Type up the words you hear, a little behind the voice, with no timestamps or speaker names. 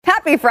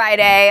Happy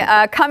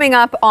Friday. Coming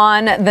up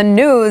on the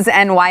news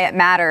and why it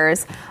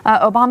matters,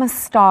 Obama's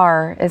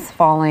star is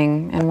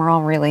falling, and we're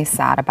all really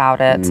sad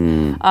about it.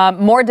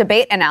 More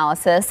debate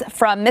analysis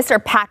from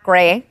Mr. Pat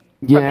Gray.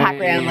 Pat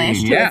Gray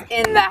Unleashed, who is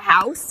in the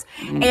House.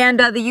 And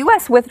the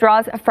U.S.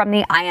 withdraws from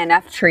the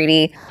INF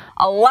Treaty.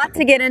 A lot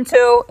to get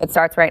into. It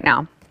starts right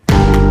now.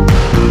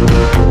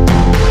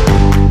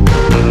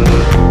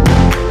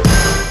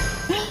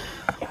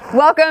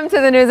 Welcome to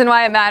the news and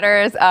why it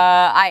matters.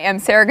 I am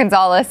Sarah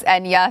Gonzalez,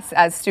 and yes,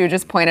 as Stu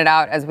just pointed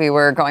out as we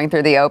were going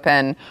through the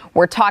open,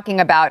 we're talking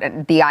about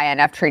the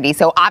INF Treaty.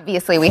 So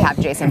obviously we have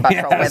Jason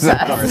Buttrell with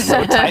us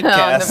on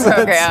the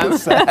program.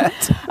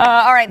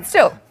 All right,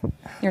 Stu,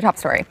 your top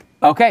story.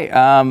 Okay,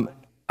 I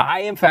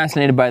am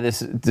fascinated by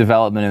this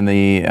development in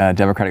the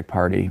Democratic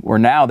Party, where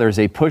now there's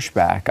a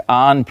pushback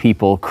on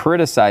people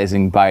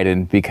criticizing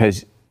Biden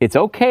because it's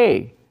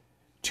okay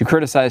to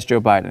criticize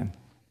Joe Biden.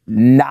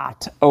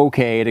 Not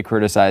okay to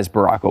criticize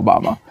Barack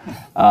Obama.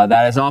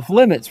 That is off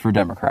limits for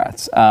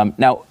Democrats.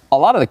 Now, a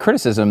lot of the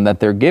criticism that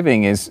they're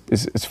giving is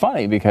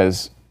funny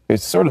because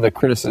it's sort of the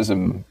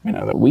criticism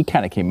that we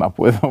kind of came up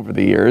with over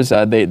the years.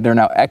 They're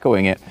now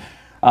echoing it.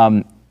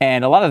 And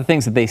a lot of the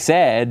things that they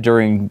said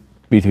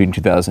between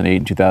 2008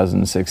 and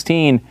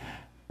 2016,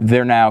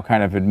 they're now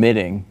kind of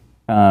admitting,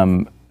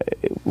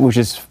 which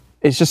is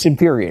it's just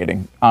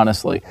infuriating,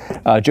 honestly.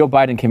 Joe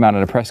Biden came out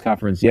at a press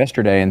conference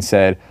yesterday and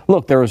said,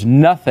 look, there was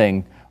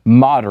nothing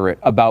moderate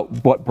about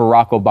what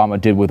Barack Obama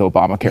did with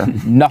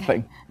Obamacare.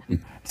 Nothing.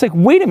 It's like,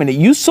 wait a minute,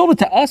 you sold it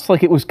to us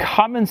like it was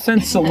common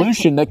sense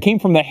solution that came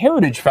from the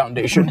Heritage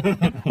Foundation.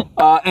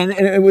 And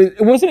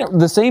it wasn't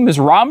the same as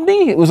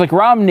Romney? It was like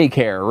Romney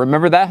Care.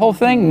 Remember that whole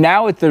thing?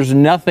 Now there's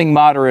nothing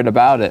moderate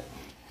about it.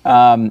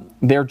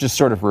 They're just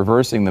sort of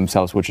reversing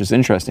themselves, which is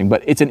interesting.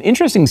 But it's an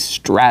interesting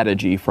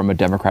strategy from a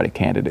Democratic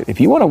candidate. If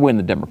you want to win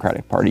the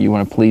Democratic Party, you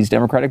want to please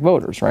Democratic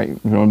voters, right?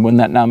 If you want to win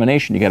that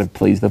nomination, you got to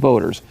please the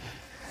voters.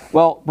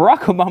 Well, Barack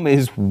Obama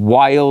is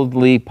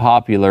wildly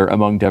popular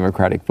among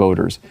Democratic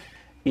voters.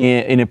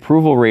 In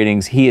approval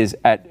ratings, he is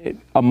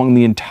among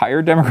the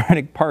entire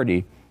Democratic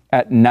Party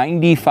at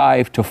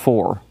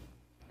 95-4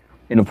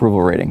 in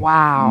approval rating.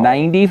 Wow.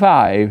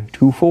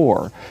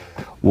 95-4.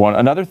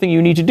 Another thing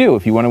you need to do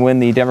if you want to win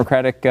the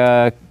Democratic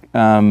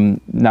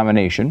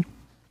nomination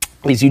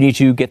is you need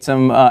to get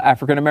some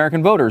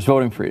African-American voters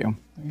voting for you.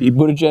 Pete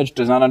Buttigieg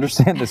does not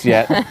understand this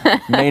yet,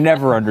 may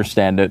never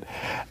understand it.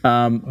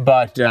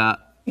 But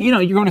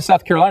you're going to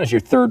South Carolina as your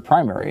third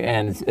primary,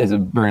 and it's a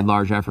very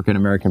large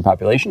African-American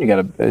population. You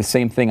got the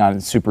same thing on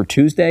Super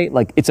Tuesday.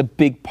 Like, it's a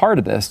big part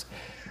of this.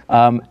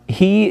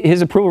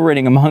 His approval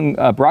rating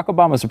Barack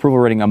Obama's approval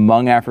rating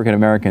among African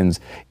Americans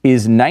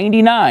is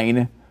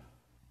 99-0.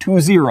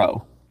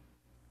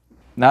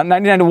 Not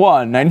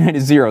 99-1,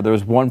 99-0. There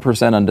was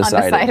 1%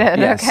 undecided.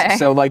 Yes. Okay.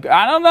 So, I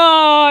don't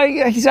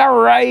know. He's all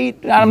right.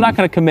 I'm not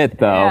going to commit,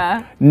 though.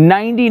 Yeah.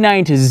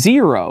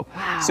 99-0.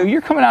 Wow. So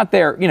you're coming out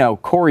there,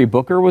 Cory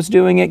Booker was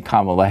doing it.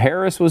 Kamala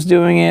Harris was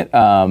doing it.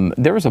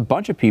 There was a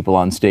bunch of people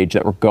on stage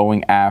that were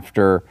going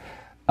after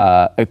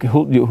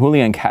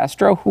Julian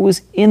Castro, who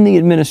was in the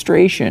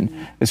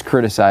administration, is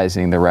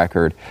criticizing the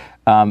record.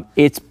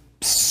 It's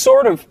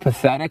sort of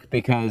pathetic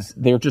because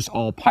they're just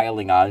all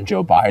piling on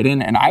Joe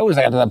Biden. And I was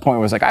at that point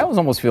where I was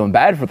almost feeling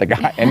bad for the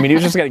guy. I mean, he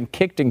was just getting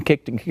kicked and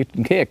kicked and kicked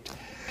and kicked.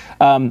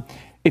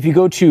 If you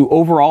go to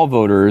overall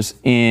voters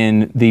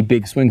in the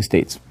big swing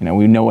states,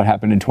 we know what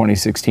happened in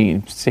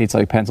 2016. States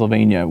like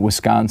Pennsylvania,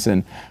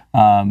 Wisconsin,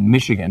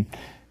 Michigan.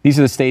 These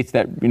are the states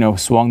that,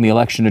 swung the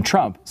election to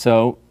Trump.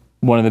 So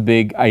one of the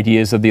big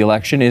ideas of the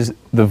election is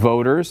the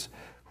voters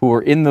who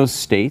are in those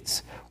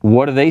states,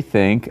 what do they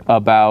think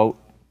about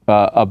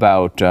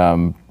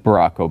Barack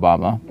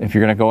Obama? If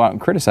you're going to go out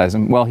and criticize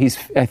him, well,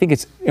 I think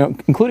it's,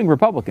 including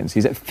Republicans,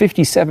 he's at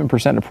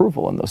 57%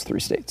 approval in those three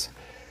states.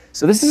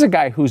 So this is a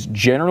guy who's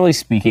generally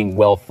speaking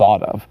well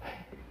thought of.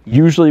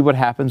 Usually what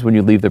happens when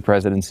you leave the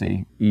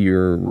presidency,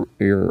 your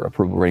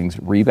approval ratings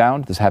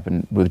rebound. This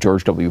happened with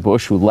George W.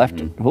 Bush, who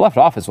left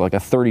office with a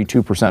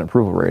 32%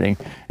 approval rating,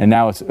 and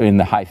now it's in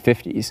the high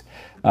 50s.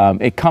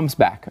 It comes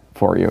back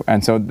for you.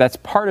 And so that's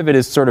part of it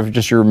is sort of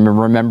just you're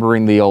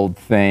remembering the old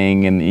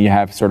thing, and you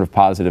have sort of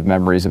positive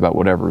memories about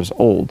whatever is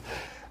old.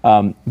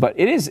 But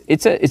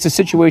it's a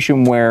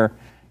situation where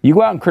you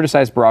go out and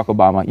criticize Barack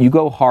Obama, you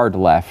go hard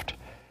left.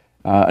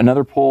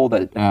 Another poll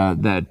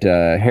that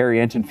Harry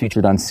Enton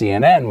featured on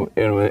CNN,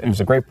 it was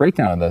a great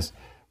breakdown of this,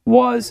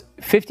 was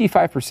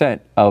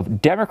 55%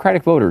 of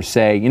Democratic voters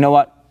say, you know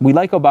what, we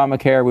like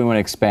Obamacare, we want to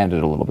expand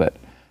it a little bit.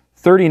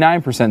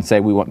 39%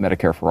 say we want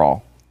Medicare for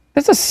all.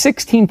 That's a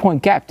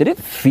 16-point gap. Did it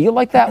feel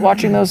like that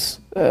watching those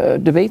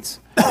debates?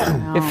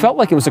 It felt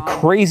like it was a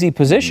crazy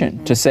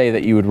position to say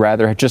that you would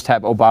rather just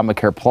have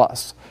Obamacare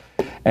plus.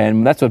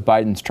 And that's what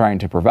Biden's trying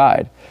to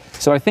provide.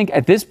 So I think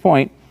at this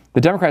point, the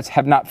Democrats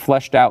have not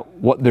fleshed out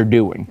what they're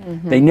doing.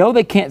 Mm-hmm. They know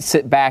they can't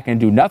sit back and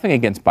do nothing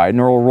against Biden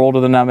or will roll to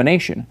the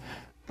nomination.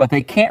 But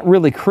they can't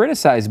really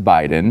criticize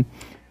Biden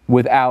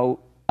without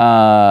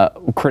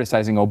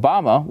criticizing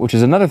Obama, which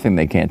is another thing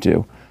they can't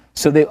do.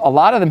 So a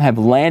lot of them have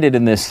landed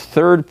in this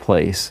third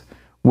place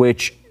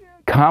which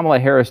Kamala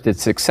Harris did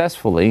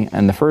successfully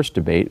in the first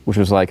debate, which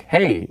was like,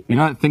 hey, you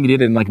know that thing you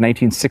did in like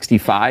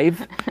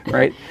 1965,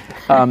 right?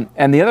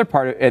 And the other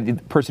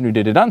the person who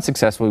did it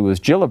unsuccessfully was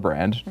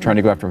Gillibrand, trying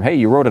to go after him. Hey,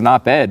 you wrote an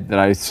op-ed that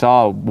I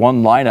saw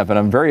one line of, and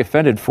I'm very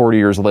offended 40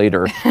 years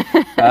later.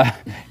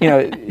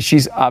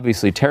 She's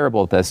obviously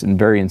terrible at this and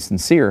very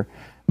insincere.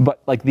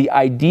 But like the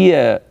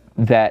idea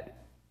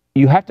that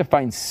you have to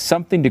find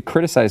something to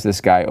criticize this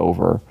guy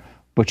over,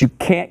 but you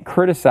can't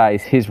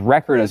criticize his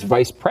record as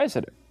vice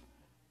president.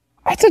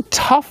 That's a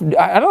tough,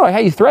 I don't know how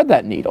you thread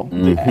that needle.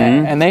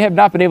 And they have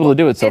not been able to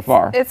do it so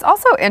far. It's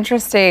also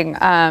interesting,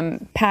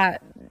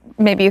 Pat,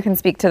 maybe you can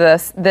speak to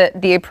this, that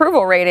the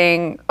approval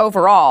rating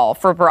overall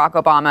for Barack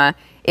Obama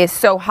is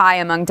so high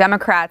among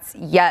Democrats,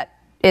 yet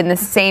in the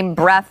same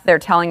breath, they're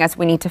telling us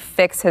we need to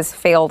fix his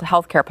failed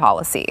healthcare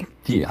policy.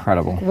 Yeah.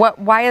 Incredible.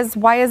 Why is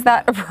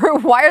that?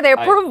 Why are they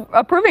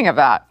approving of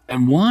that?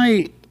 And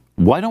why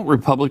don't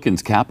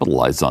Republicans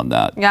capitalize on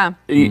that? Yeah.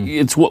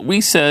 It's what we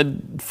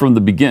said from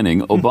the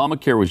beginning.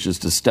 Obamacare was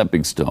just a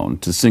stepping stone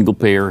to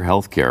single-payer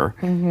health care.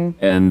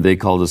 And they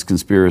called us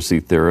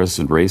conspiracy theorists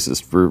and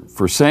racist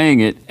for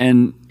saying it.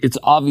 And it's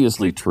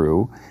obviously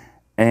true.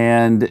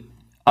 And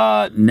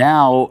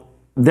now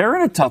they're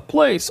in a tough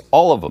place,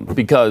 all of them,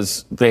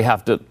 because they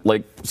have to,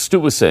 like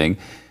Stu was saying,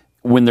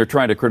 when they're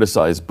trying to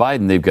criticize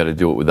Biden, they've got to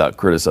do it without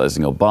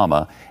criticizing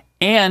Obama.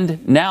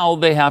 And now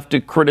they have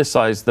to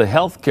criticize the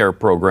health care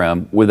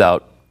program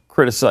without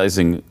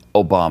criticizing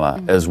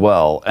Obama as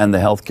well, and the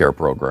health care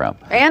program.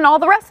 And all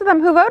the rest of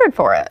them who voted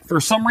for it. For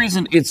some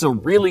reason, it's a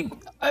really,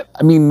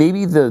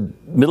 maybe the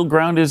middle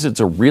ground is it's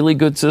a really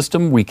good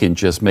system. We can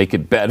just make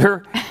it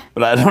better.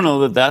 But I don't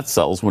know that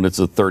sells when it's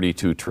a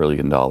 $32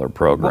 trillion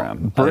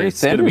program. Bernie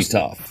It's going to be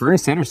Sanders, tough. Bernie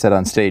Sanders said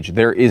on stage,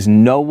 there is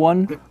no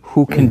one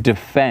who can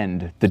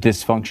defend the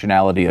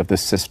dysfunctionality of the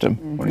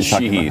system when he's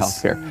talking about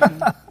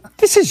healthcare.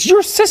 This is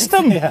your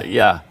system.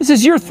 Yeah. This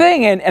is your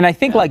thing. And I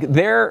think like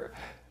their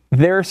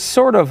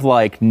sort of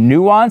like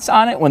nuance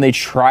on it when they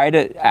try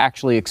to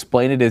actually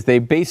explain it is they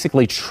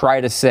basically try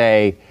to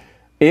say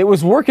it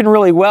was working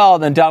really well,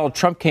 and then Donald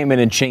Trump came in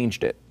and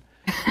changed it.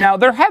 Now,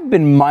 there have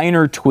been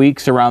minor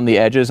tweaks around the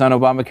edges on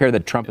Obamacare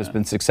that Trump has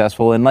been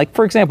successful in. Like,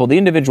 for example, the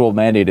individual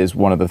mandate is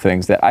one of the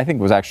things that I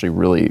think was actually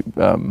really,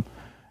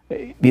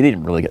 they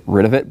didn't really get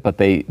rid of it, but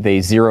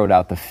they zeroed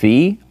out the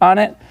fee on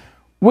it,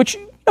 which,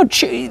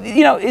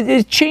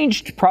 it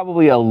changed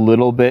probably a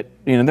little bit.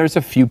 There's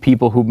a few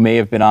people who may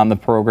have been on the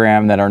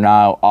program that are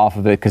now off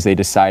of it because they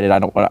decided I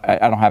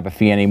don't have a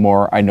fee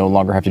anymore. I no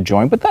longer have to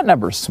join, but that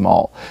number is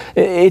small.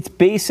 It's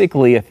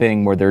basically a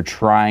thing where they're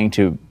trying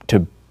to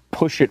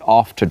push it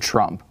off to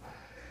Trump.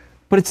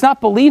 But it's not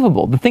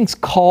believable. The thing's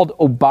called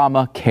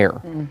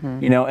Obamacare,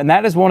 and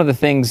that is one of the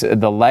things,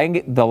 the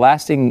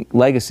lasting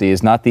legacy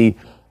is not the,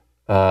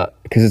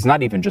 because it's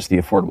not even just the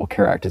Affordable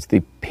Care Act, it's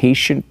the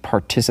Patient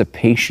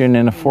Participation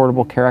in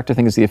Affordable Care Act, I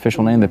think is the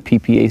official name, the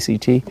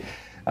PPACT.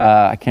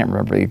 I can't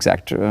remember the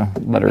exact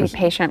letters.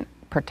 Patient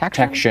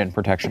protection.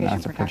 Protection.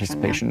 That's a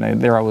participation. Yeah.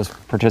 They're always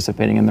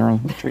participating in their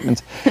own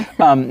treatments.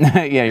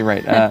 Yeah, you're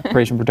right.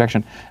 Patient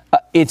protection.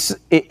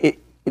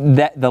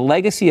 That the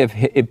legacy of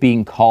it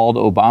being called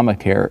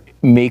Obamacare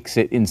makes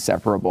it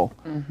inseparable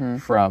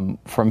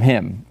from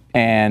him,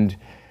 and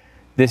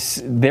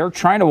they're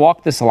trying to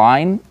walk this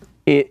line.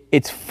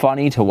 It's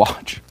funny to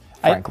watch,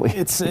 frankly.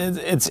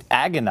 It's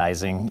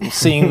agonizing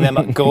seeing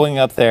them going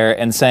up there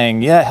and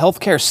saying, "Yeah,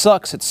 healthcare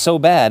sucks. It's so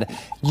bad."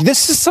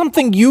 This is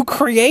something you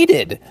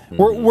created.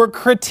 We're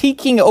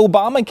critiquing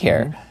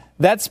Obamacare.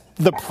 That's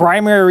the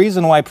primary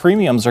reason why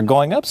premiums are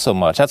going up so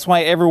much. That's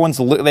why everyone's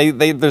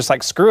they're just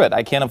like, screw it,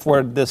 I can't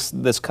afford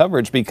this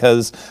coverage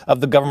because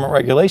of the government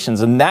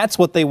regulations, and that's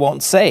what they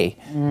won't say.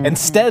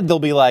 Instead, they'll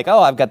be like, oh,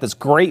 I've got this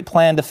great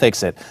plan to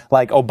fix it,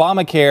 like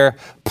Obamacare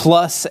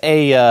plus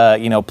Biden's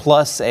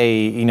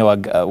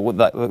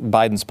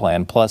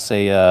plan plus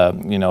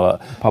a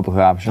public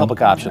option.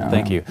 Public option.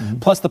 Thank you.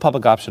 Plus the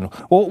public option.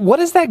 Well, what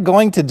is that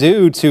going to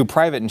do to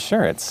private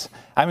insurance?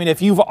 I mean,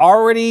 if you've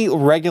already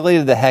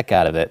regulated the heck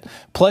out of it,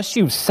 plus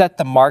you've set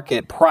the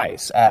market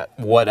price at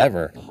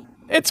whatever,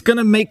 it's going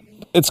to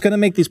make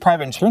these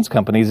private insurance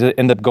companies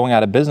end up going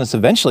out of business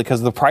eventually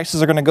because the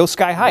prices are going to go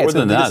sky high. More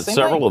than that,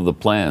 several of the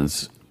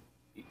plans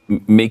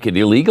make it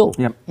illegal.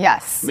 Yep.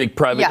 Yes. Make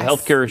private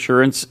healthcare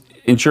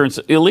insurance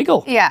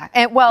illegal. Yeah.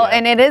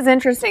 And it is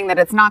interesting that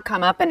it's not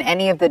come up in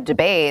any of the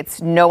debates.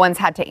 No one's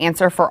had to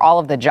answer for all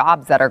of the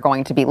jobs that are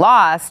going to be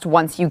lost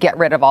once you get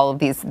rid of all of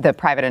the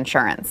private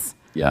insurance.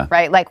 Yeah.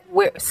 Right? Like,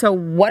 so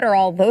what are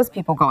all those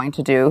people going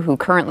to do who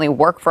currently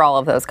work for all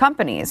of those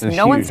companies?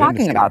 No one's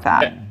talking about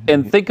that.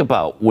 And think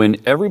about when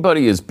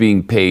everybody is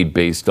being paid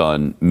based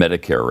on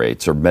Medicare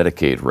rates or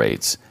Medicaid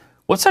rates,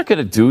 what's that going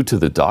to do to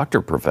the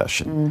doctor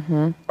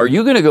profession? Are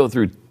you going to go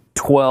through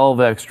 12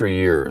 extra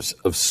years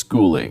of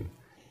schooling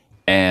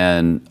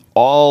and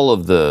all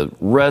of the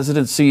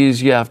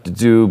residencies you have to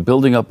do,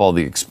 building up all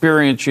the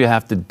experience you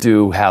have to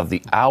do, have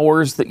the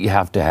hours that you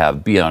have to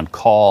have, be on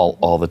call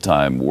all the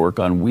time, work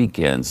on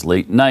weekends,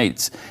 late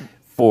nights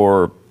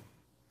for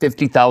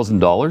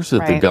 $50,000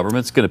 that the Right.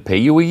 government's going to pay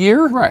you a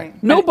year? Right.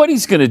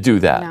 Nobody's going to do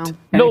that. No.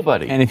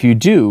 Nobody. And if you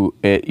do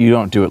it, you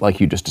don't do it like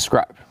you just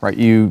described, right?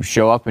 You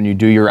show up and you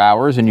do your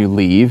hours and you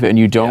leave, and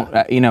you don't,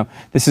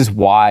 this is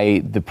why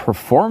the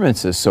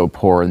performance is so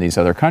poor in these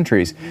other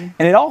countries.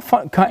 And it all,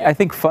 I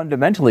think,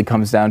 fundamentally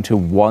comes down to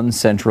one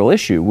central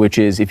issue, which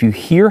is if you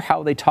hear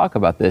how they talk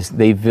about this,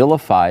 they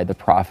vilify the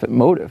profit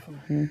motive.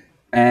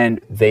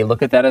 And they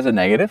look at that as a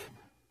negative.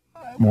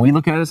 We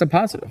look at it as a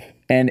positive.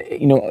 And,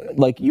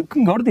 you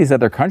can go to these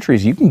other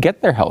countries, you can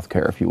get their health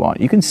care if you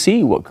want. You can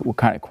see what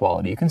kind of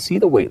quality. You can see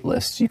the wait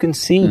lists. You can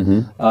see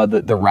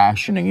the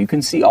rationing. You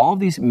can see all of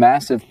these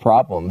massive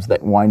problems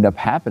that wind up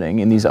happening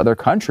in these other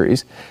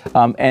countries.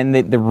 And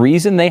the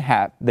reason they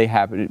have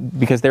it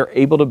because they're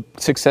able to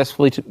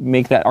successfully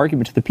make that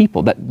argument to the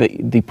people that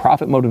the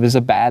profit motive is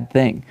a bad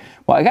thing.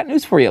 Well, I got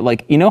news for you.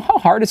 How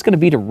hard it's going to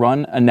be to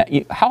run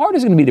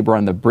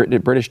the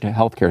British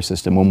healthcare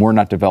system when we're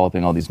not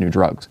developing all these new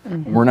drugs.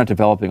 We're not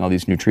developing all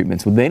these new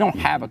treatments. They don't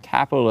have a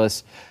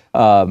capitalist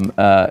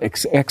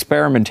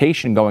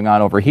experimentation going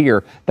on over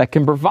here that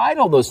can provide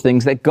all those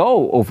things that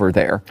go over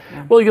there.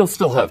 Well, you'll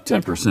still have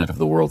 10% of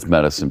the world's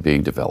medicine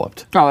being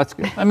developed. Oh, that's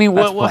good. I mean,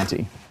 that's what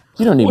plenty.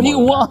 You don't need What do you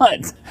more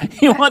than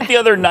want? You want the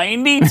other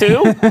 90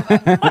 too?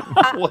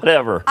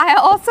 Whatever. I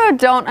also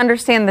don't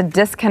understand the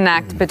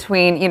disconnect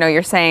between,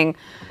 you're saying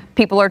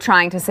people are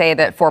trying to say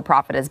that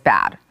for-profit is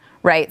bad,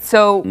 right?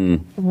 So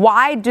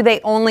why do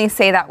they only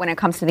say that when it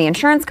comes to the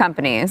insurance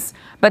companies?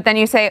 But then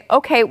you say,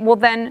 okay, well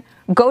then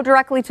go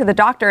directly to the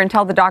doctor and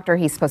tell the doctor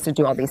he's supposed to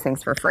do all these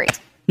things for free.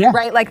 Yeah.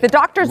 Right? Like the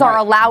doctors are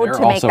allowed They're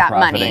to make also that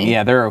profiting. money.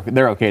 Yeah,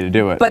 they're okay to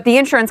do it. But the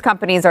insurance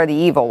companies are the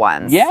evil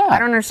ones. Yeah. I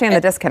don't understand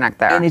the disconnect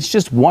there. And it's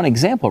just one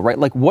example, right?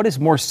 Like, what is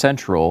more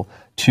central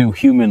to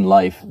human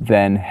life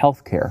than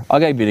healthcare? I'll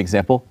give you an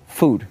example.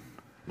 Food.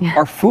 Yeah.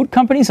 Are food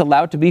companies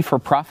allowed to be for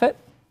profit?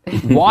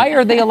 Why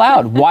are they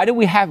allowed? Why don't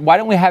we have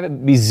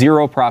it be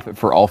zero profit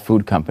for all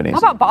food companies? How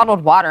about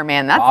bottled water,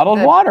 man? That's bottled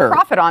the water.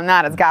 Profit on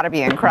that has got to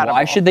be incredible.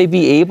 Why should they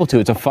be able to?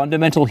 It's a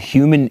fundamental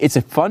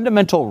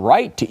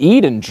right to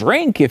eat and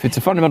drink if it's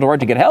a fundamental right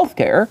to get health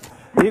care.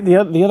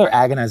 The other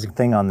agonizing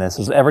thing on this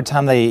is every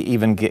time they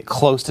even get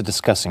close to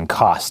discussing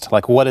cost,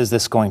 like what is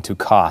this going to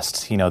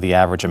cost, the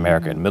average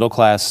American middle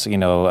class,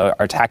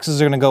 our taxes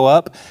are going to go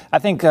up. I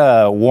think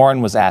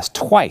Warren was asked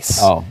twice.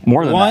 Oh,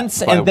 more than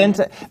once, that. And then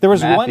there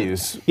was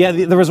Matthews. one. Yeah,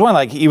 there was one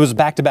like he was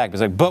back to back. He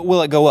was like, but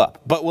will it go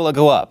up? But will it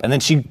go up? And then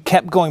she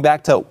kept going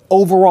back to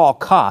overall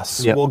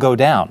costs will go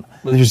down.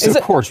 Which is,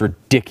 of course,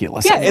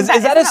 ridiculous. Yeah,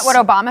 isn't that what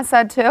Obama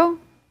said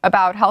too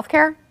about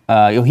healthcare?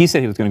 He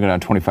said he was going to go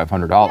down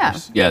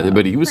 $2,500. Yeah,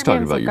 but he was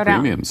talking about your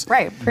premiums.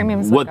 Right,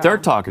 premiums. What they're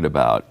talking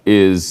about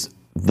is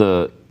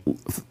the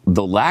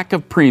lack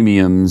of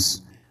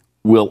premiums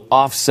will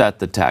offset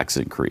the tax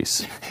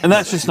increase, and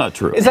that's just not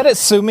true. Is that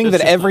assuming that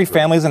every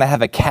family is going to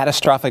have a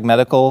catastrophic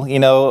medical,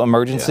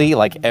 emergency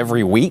like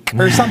every week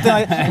or something?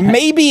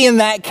 Maybe in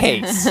that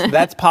case,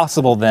 that's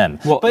possible then.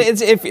 Well, but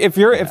it's,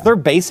 if they're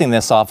basing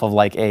this off of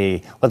like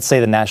let's say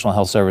the National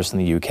Health Service in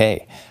the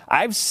UK,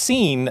 I've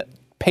seen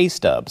pay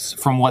stubs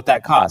from what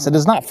that costs. It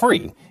is not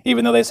free,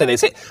 even though they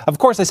say, of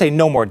course they say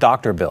no more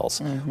doctor bills.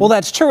 Mm-hmm. Well,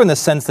 that's true in the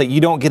sense that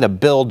you don't get a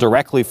bill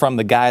directly from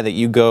the guy that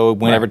you go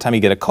whenever time you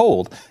get a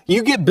cold.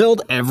 You get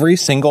billed every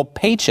single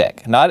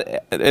paycheck.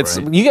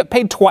 You get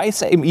paid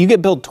twice. You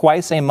get billed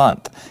twice a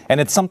month, and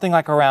it's something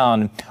like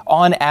on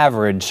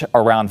average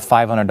around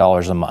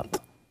 $500 a month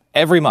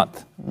every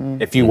month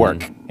if you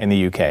work in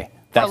the UK.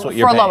 That's what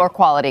you're paying. For lower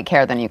quality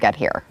care than you get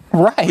here.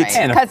 Right.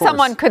 Because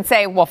someone could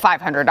say, well,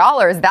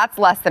 $500, that's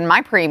less than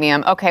my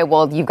premium. Okay,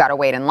 well, you've got to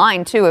wait in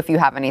line, too, if you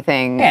have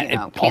anything, And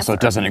it also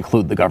doesn't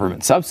include the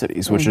government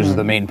subsidies, which is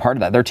the main part of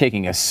that. They're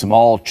taking a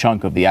small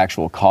chunk of the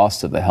actual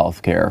cost of the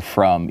health care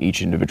from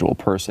each individual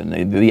person.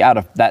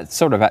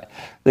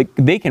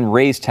 They can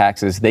raise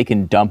taxes, they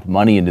can dump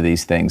money into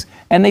these things,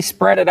 and they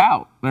spread it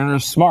out. And they're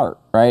smart,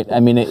 right? I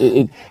mean,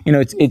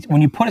 it's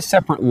when you put a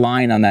separate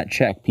line on that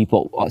check,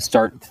 people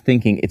start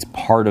thinking it's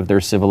part of their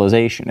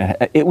civilization.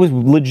 It was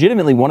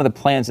legitimately one of the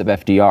plans of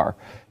FDR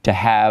to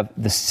have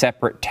the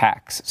separate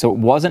tax. So it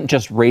wasn't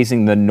just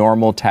raising the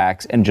normal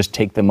tax and just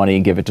take the money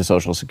and give it to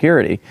Social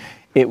Security.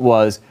 It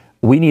was,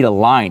 we need a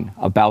line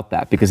about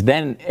that, because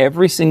then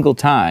every single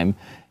time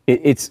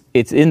it's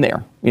in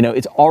there.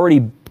 It's already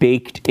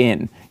baked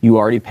in. You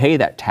already pay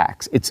that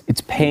tax. It's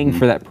paying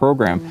for that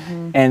program.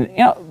 Mm-hmm.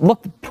 And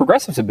look,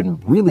 progressives have been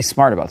really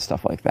smart about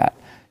stuff like that,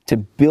 to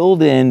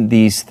build in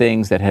these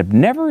things that have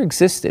never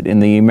existed in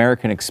the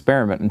American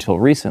experiment until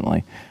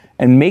recently,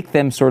 and make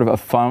them sort of a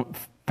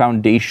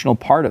foundational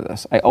part of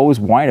this. I always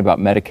whine about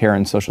Medicare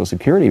and Social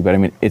Security, but I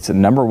mean, it's a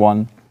number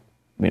one,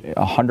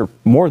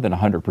 more than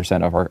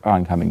 100% of our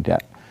oncoming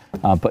debt.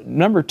 But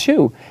number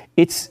two,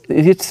 it's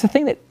the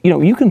thing that,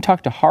 you can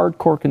talk to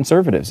hardcore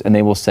conservatives and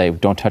they will say,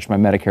 don't touch my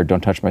Medicare,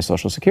 don't touch my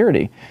Social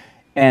Security.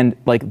 And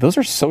those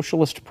are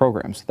socialist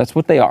programs. That's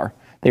what they are.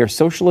 They are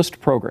socialist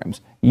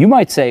programs. You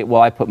might say,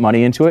 well, I put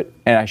money into it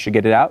and I should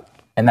get it out.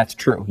 And that's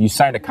true. You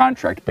signed a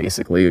contract,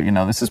 basically.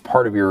 This is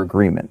part of your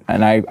agreement.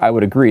 And I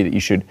would agree that you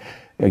should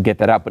get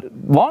that out. But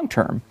long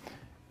term,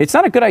 it's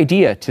not a good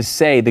idea to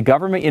say the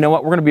government, you know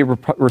what, we're going to be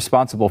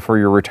responsible for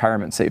your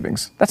retirement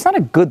savings. That's not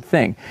a good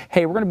thing.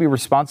 Hey, we're going to be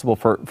responsible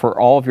for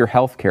all of your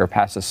health care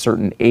past a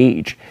certain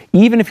age,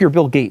 even if you're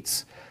Bill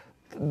Gates.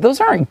 Those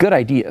aren't good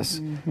ideas.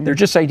 Mm-hmm. They're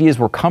just ideas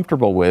we're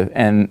comfortable with.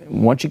 And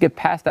once you get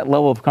past that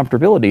level of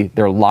comfortability,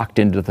 they're locked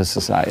into the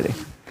society.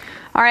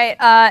 All right.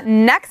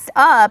 Next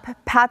up,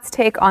 Pat's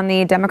take on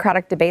the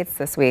Democratic debates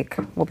this week.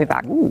 We'll be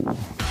back. Ooh.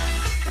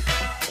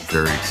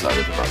 Very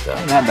excited about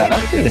that.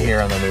 That's good to hear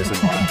on the news.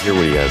 Hear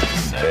what he has to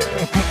say.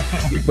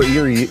 But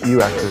you're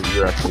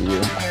actually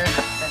you.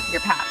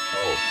 You're Pat.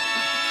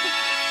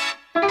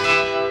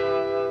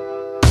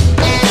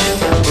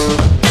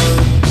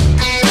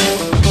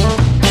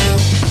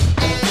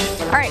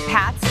 All right,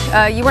 Pat,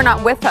 you were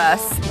not with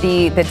us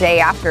the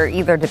day after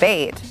either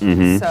debate,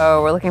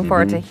 so we're looking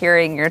forward to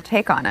hearing your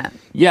take on it.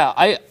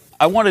 Yeah,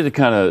 I wanted to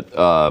kind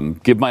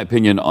of give my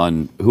opinion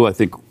on who I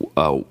think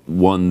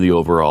won the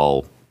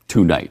overall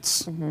 2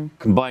 nights,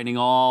 combining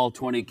all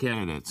 20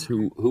 candidates.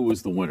 Who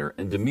was the winner?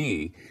 And to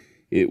me,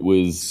 it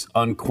was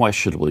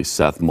unquestionably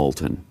Seth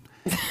Moulton.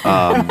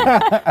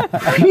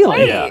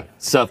 Really? Yeah,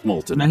 Seth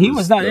Moulton. Now, he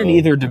was not in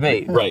either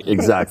debate. Right,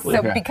 exactly.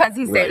 So because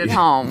he stayed at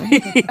home.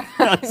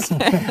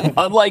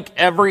 Unlike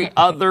every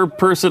other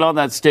person on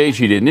that stage,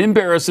 he didn't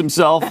embarrass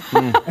himself,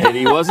 and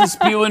he wasn't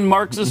spewing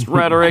Marxist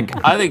rhetoric.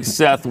 I think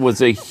Seth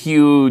was a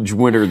huge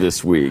winner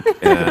this week,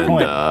 and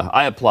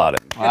I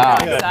applaud him. Wow.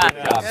 Good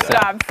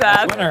job,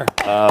 Seth. Winner.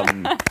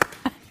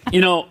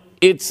 You know,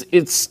 it's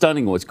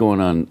stunning what's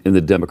going on in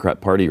the Democrat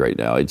Party right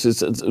now.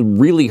 It's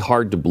really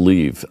hard to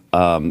believe.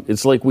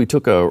 It's like we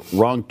took a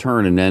wrong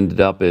turn and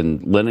ended up in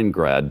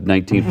Leningrad,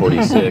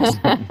 1946,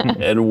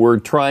 and we're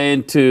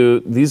trying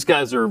to. These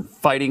guys are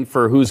fighting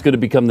for who's going to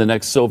become the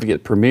next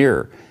Soviet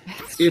premier.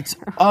 It's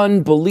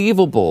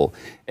unbelievable.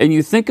 And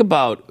you think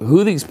about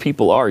who these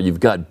people are. You've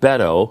got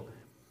Beto,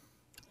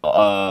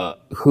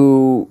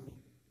 who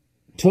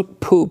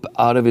took poop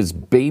out of his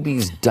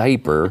baby's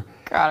diaper.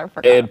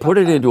 And put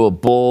it into a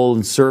bowl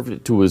and served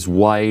it to his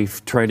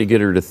wife, trying to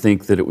get her to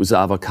think that it was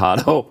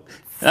avocado.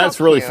 That's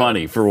really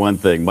funny, for one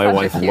thing. My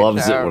wife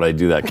loves it when I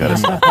do that kind of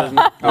stuff.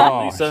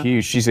 Oh,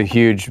 huge. She's a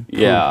huge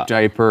poop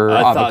diaper,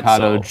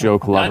 avocado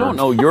joke lover. I don't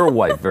know your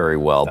wife very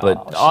well,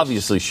 but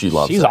obviously she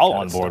loves it. She's all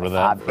on board with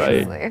that.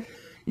 Right?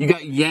 You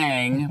got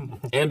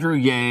Andrew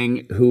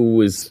Yang, who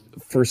was,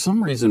 for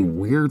some reason,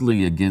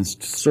 weirdly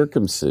against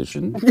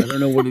circumcision. I don't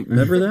know what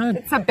remember that?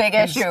 It's a big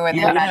issue in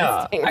the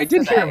United States. I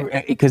did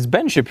hear, because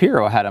Ben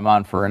Shapiro had him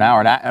on for an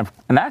hour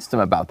and asked him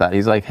about that.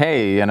 He's like,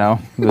 hey,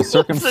 the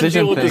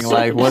circumcision thing,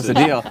 like, what's the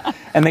deal?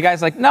 And the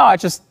guy's like, no, I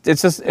don't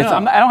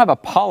have a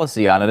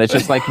policy on it. It's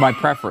just like my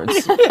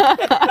preference.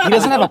 He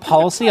doesn't have a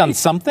policy on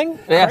something?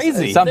 Yes,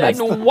 Crazy.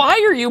 Then why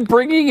are you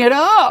bringing it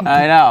up?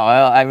 I know.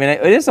 Well, I mean,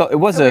 it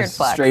was a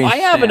strange. I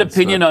have an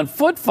opinion on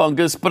foot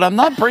fungus, but I'm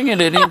not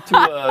bringing it into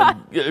a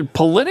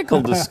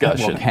political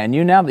discussion. Well, can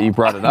you now that you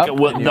brought it up?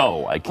 Well,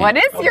 no, I can't. What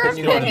is your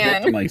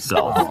opinion?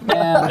 Myself.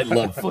 I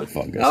love foot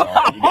fungus.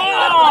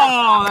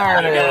 Oh, there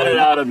it is. Got it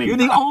out of me. You're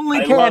the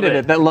only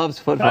candidate that loves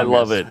foot fungus. I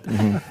love it.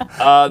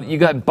 You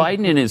got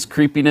Biden and his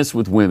creepiness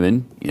with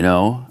women,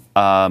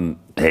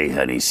 hey,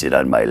 honey, sit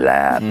on my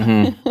lap.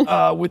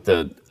 With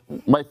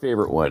my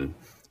favorite one,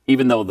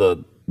 even though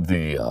the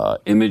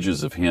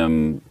images of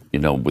him,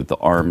 with the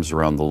arms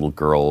around the little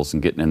girls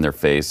and getting in their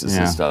faces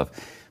and stuff.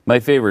 My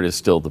favorite is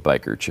still the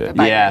biker chick.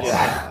 Yes.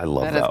 Yeah, I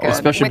love that one.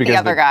 Especially with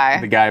because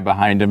the guy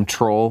behind him,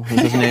 Troll, is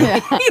his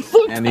name.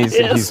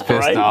 He's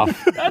pissed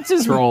off. That's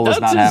his Troll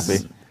is not happy.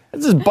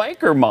 That's his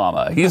biker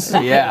mama. He's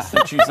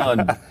that she's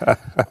on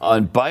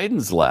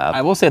Biden's lap.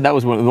 I will say that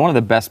was one of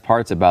the best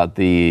parts about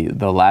the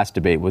last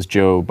debate was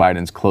Joe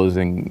Biden's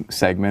closing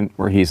segment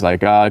where he's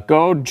like,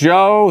 "Go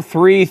Joe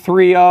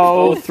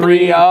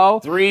 33030."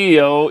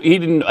 3-0. He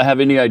didn't have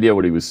any idea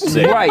what he was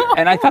saying. Right,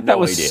 and I thought that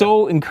was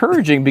so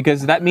encouraging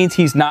because that means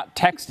he's not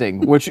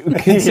texting. Which,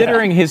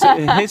 considering his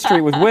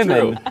history with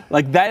women,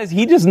 like that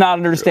he does not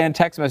understand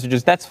text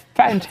messages. That's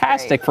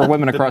fantastic for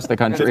women across the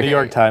country. The New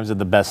York Times did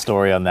the best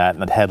story on that,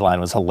 and the headline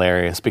was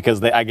hilarious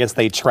because I guess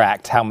they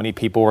tracked how many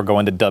people were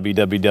going to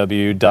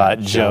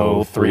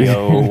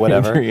www.joe30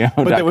 whatever.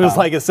 But it was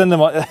like it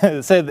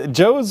said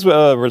Joe's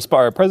Vice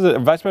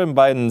President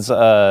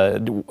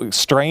Biden's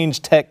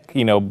strange tech,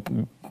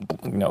 gaffe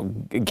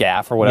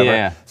or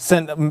whatever,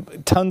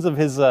 sent tons of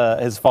his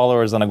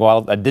followers on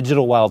a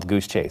digital wild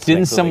goose chase.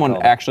 Didn't someone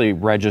actually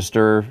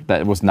register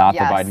that was not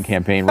the Biden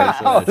campaign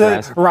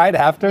register? Right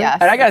after? Yes.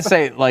 And I gotta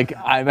say,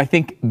 I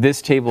think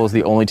this table is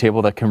the only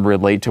table that can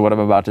relate to what I'm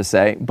about to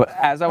say. But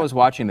as I was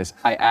watching this,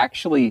 I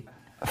actually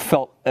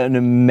felt an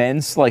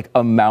immense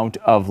amount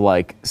of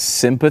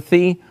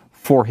sympathy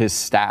for his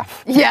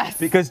staff. Yes.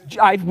 Because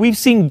we've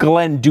seen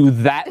Glenn do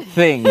that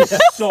thing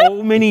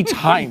so many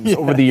times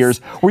over the years,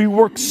 where you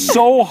work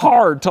so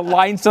hard to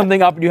line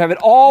something up and you have it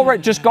all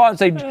right. Just go out and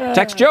say,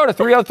 text Joe to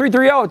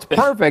 30330. It's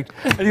perfect.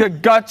 And you go,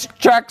 Guts,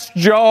 text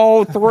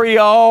Joe 30.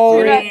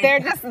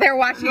 They're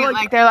watching it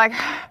like they're like.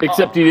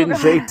 Except he didn't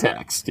say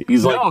text.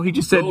 He's like, no, he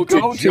just said, go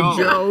to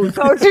Joe.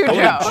 Go to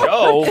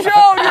Joe.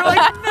 Joe, you're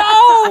like,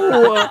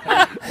 no.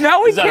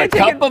 Now we is that a can't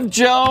take cup of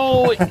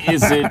Joe?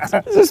 Is it?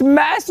 this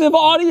massive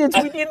audience.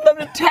 We need them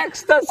to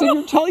text us, and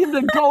you're telling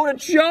them to go to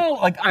Joe.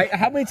 Like,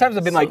 how many times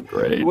I've been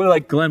we're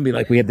like Glenn be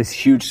like, we have this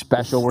huge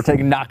special. We're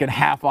knocking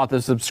half off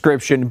the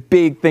subscription.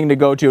 Big thing to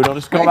go to. And he'll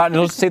just come out and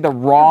he'll just say the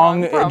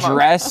wrong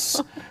address.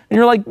 And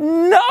you're like,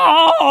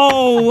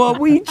 no,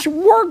 we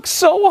work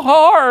so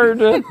hard.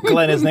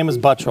 Glenn, his name is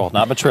Buttrill,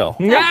 not Buttrill.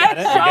 Yes,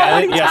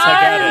 Yes,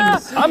 I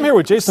got it. I'm here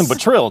with Jason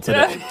Buttrill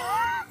today.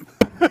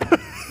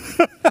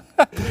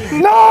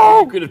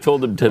 No. You could have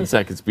told him 10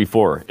 seconds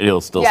before, and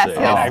he'll still say,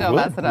 Yes, he'll still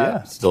mess it up.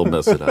 Yeah. still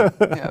mess it up.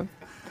 Yeah.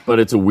 But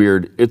it's a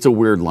weird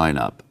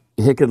lineup.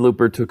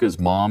 Hickenlooper took his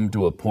mom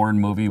to a porn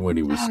movie when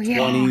he was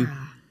 20.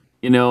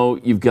 You know,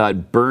 you've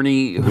got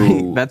Bernie,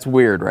 who... That's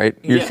weird, right?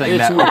 You're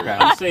saying it's that? weird. Okay.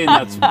 I'm saying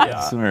that's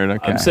That's weird,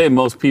 okay. I'm saying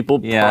most people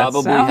Yeah, it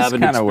probably sounds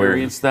haven't kinda weird.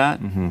 experienced that.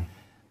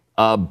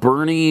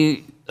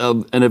 Bernie,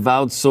 an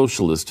avowed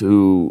socialist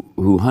who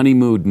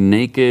honeymooned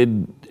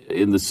naked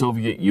in the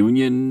Soviet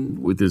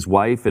Union with his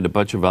wife and a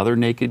bunch of other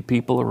naked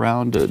people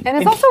around. And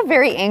it's also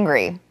very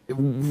angry.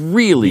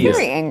 Really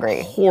Very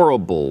angry.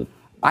 horrible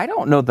I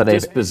don't know that I've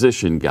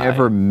disposition guy.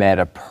 ever met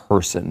a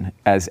person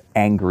as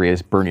angry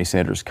as Bernie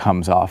Sanders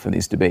comes off in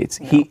these debates.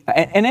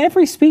 And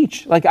every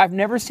speech, like, I've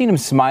never seen him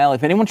smile.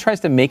 If anyone tries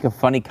to make a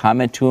funny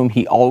comment to him,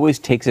 he always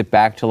takes it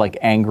back to like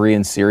angry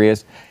and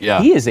serious.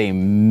 Yeah. He is a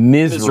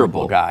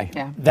miserable guy.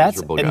 Yeah.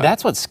 That's guy.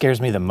 that's what scares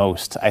me the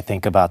most, I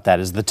think, about that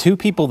is the two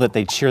people that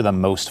they cheer the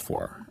most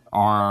for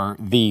are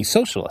the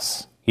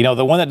socialists. You know,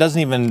 the one that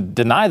doesn't even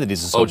deny that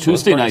he's a socialist.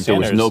 Tuesday Bernie night, there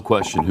was Sanders. no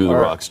question who the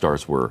rock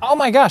stars were. Oh,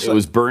 my gosh. It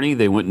was Bernie.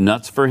 They went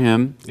nuts for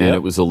him. And Yep. it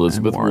was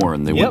Elizabeth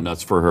Warren. They Yep. went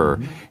nuts for her.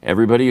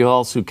 Everybody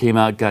else who came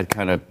out got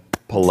kind of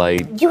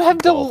polite, You have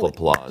golf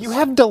applause. You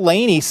have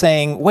Delaney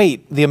saying,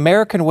 wait, the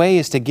American way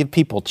is to give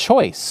people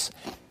choice.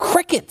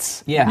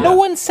 Crickets. Yeah. No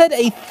one said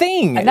a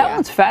thing. And that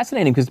one's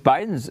fascinating because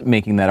Biden's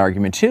making that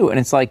argument too. And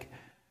it's like,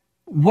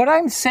 what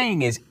I'm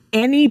saying is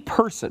any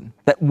person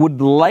that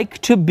would like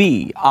to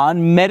be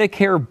on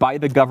Medicare by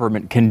the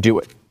government can do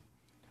it.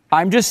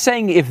 I'm just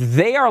saying if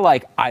they are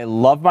like, I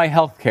love my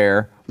health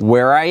care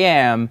where I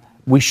am,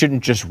 we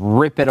shouldn't just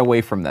rip it away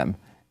from them.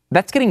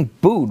 That's getting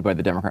booed by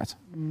the Democrats.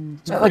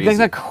 Like, that's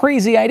a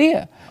crazy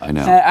idea. I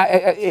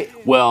know.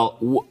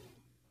 Well,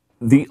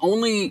 the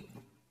only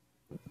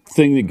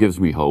thing that gives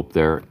me hope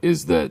there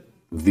is that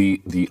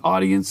the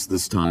audience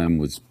this time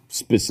was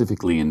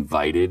specifically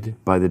invited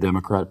by the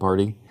Democrat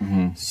Party.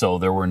 So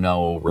there were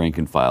no rank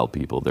and file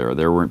people there.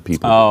 There weren't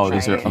people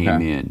that just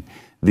came in.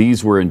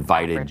 These were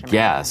invited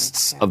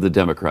guests of the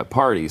Democrat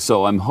Party.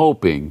 So I'm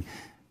hoping,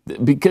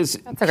 because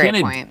That's a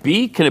great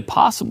point. can it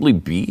possibly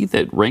be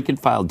that rank and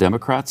file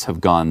Democrats have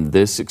gone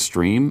this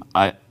extreme?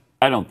 I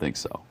don't think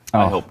so.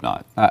 I hope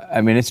not.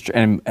 I mean, it's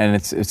spread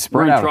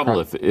We're in out.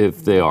 trouble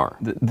if they are.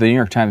 The New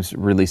York Times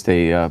released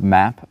a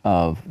map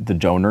of the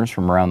donors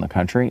from around the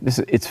country.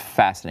 It's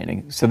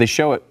fascinating. So they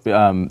show it.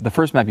 The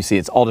first map you see,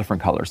 it's all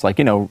different colors. Like,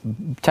 you know,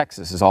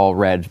 Texas is all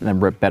red, and then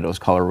Rip Beto's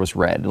color was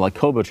red. Like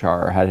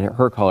Klobuchar had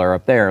her color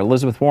up there.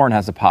 Elizabeth Warren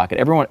has a pocket.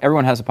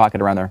 Everyone has a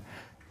pocket around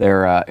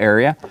their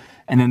area.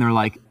 And then they're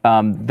like,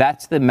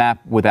 that's the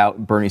map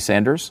without Bernie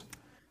Sanders.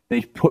 They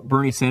put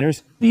Bernie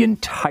Sanders. The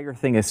entire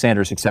thing is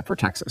Sanders except for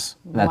Texas.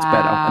 That's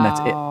Beto, and that's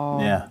it.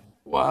 Yeah.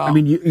 Wow. I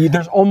mean,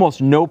 there's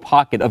almost no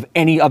pocket of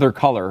any other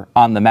color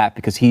on the map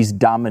because he's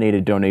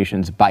dominated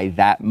donations by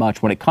that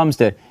much when it comes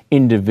to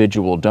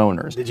individual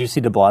donors. Did you see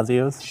de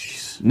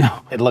Blasio's? No.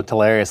 It looked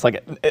hilarious.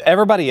 Like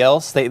everybody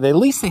else, they at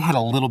least they had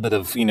a little bit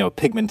of,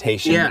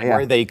 pigmentation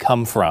where they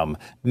come from.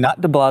 Not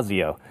de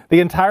Blasio. The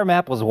entire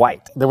map was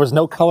white. There was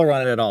no color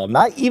on it at all.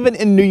 Not even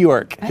in New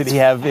York did he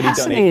have any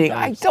Fascinating.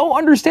 donations. I don't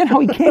understand how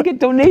he can't get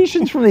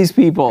donations from these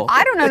people.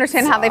 I don't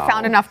understand how they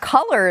found enough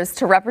colors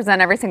to represent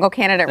every single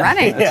candidate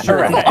running. Yeah, That's a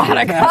lot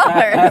of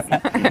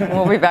colors.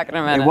 We'll be back in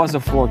a minute. It was a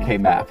 4K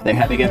map. They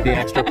had to get the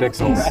extra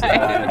pixels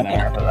in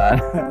there for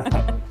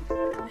that.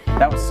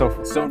 That was so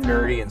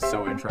nerdy and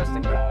so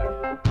interesting.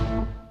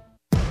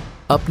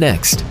 Up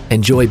next,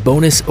 enjoy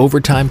bonus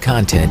overtime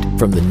content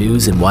from the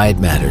news and why it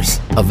matters.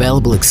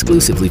 Available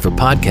exclusively for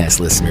podcast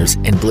listeners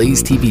and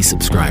Blaze TV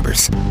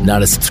subscribers.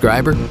 Not a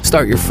subscriber?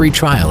 Start your free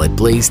trial at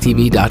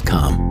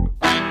blazetv.com.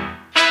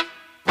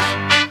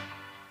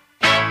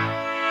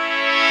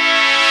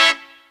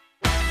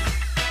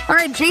 All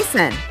right,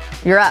 Jason,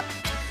 you're up.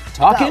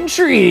 Talking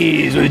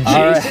trees with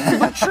Jason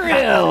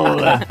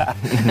Buttrill.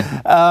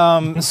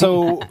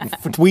 So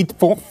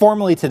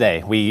formally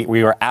today, we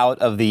were out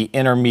of the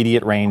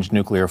Intermediate Range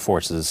Nuclear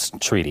Forces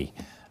Treaty.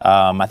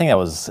 I think that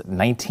was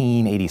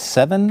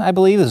 1987, I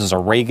believe. This is a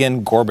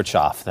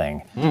Reagan-Gorbachev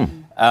thing.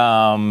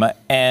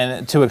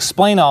 And to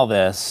explain all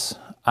this,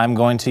 I'm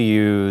going to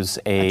use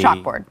a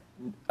chalkboard.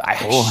 I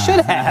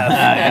should have,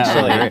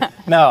 actually.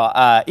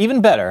 No,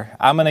 even better.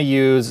 I'm going to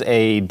use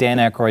a Dan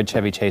Aykroyd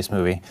Chevy Chase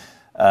movie.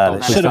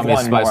 That should have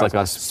won Spies more. Like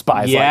Us.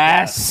 Spies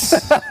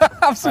Yes. Like Us.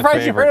 I'm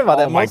surprised you heard about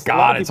that. Oh my A lot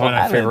God, of it's people one of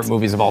my haven't. favorite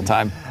movies of all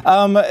time.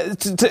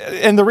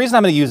 And the reason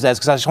I'm going to use that is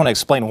because I just want to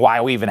explain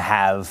why we even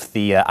have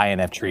the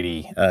INF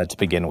Treaty to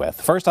begin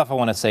with. First off, I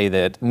want to say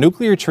that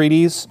nuclear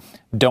treaties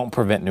don't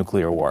prevent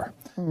nuclear war.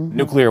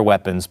 Nuclear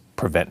weapons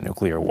prevent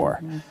nuclear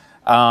war.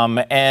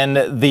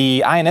 And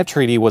the INF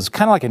Treaty was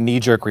kind of like a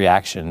knee-jerk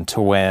reaction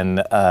to when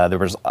there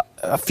was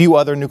a few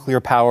other nuclear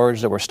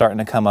powers that were starting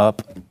to come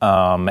up.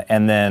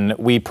 And then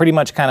we pretty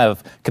much kind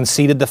of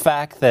conceded the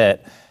fact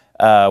that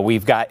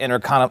we've got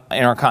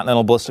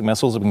intercontinental ballistic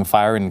missiles that we can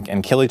fire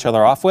and kill each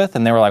other off with.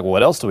 And they were like, well,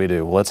 what else do we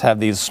do? Well, let's have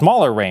these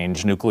smaller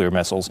range nuclear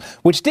missiles,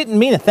 which didn't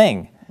mean a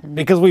thing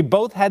because we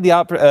both had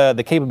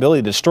the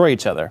capability to destroy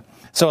each other.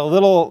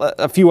 So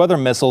a few other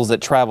missiles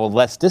that traveled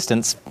less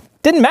distance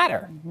didn't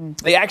matter.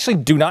 They actually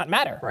do not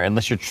matter. Right,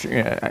 unless you're,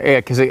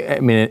 because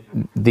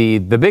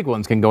the big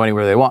ones can go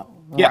anywhere they want.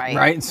 Yeah.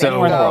 Right. So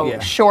Anywhere in the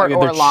world. Short they're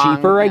or long.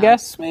 cheaper, I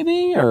guess,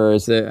 maybe, or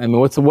is it? I mean,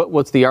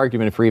 what's the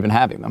argument for even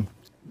having them?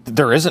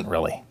 There isn't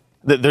really.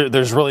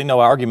 There's really no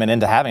argument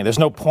into having. There's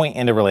no point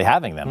into really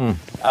having them.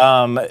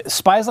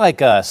 Spies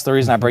Like Us. The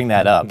reason I bring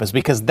that up is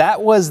because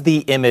that was the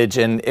image,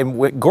 and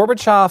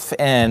Gorbachev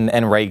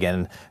and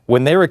Reagan,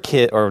 when they were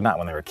not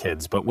when they were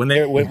kids, but when they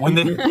there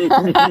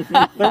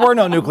were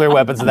no nuclear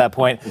weapons at that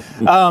point.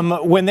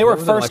 When they were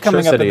first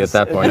coming up at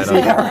that point.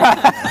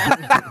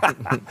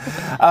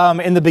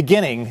 in the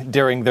beginning,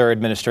 during their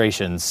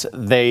administrations,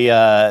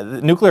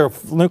 nuclear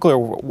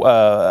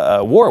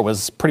war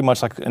was pretty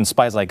much like in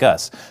Spies Like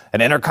Us.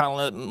 An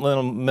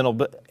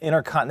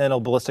intercontinental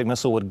ballistic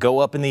missile would go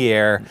up in the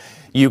air.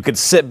 You could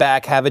sit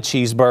back, have a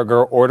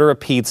cheeseburger, order a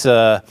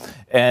pizza,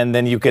 and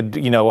then you could,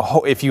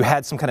 if you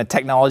had some kind of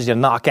technology to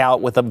knock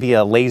out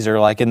via laser,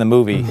 like in the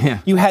movie,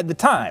 you had the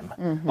time.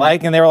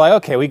 And they were like,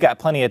 okay, we got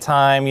plenty of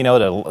time,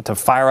 to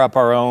fire up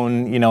our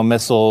own,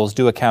 missiles,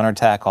 do a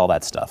counterattack, all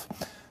that stuff.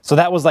 So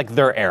that was like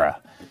their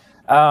era.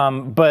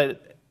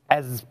 But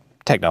as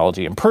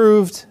technology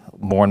improved,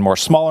 more and more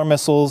smaller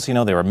missiles, they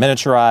were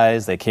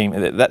miniaturized. They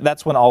came.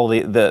 That's when all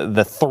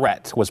the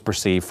threat was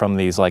perceived from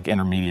these like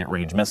intermediate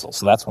range missiles.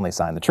 So that's when they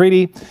signed the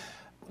treaty.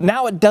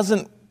 Now it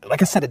doesn't.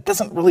 Like I said, it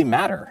doesn't really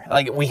matter.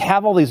 Like we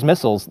have all these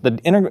missiles.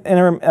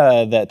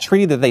 The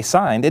treaty that they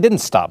signed, it didn't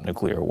stop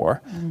nuclear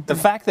war. The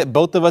fact that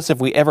both of us, if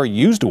we ever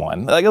used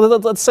one, like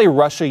let's say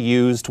Russia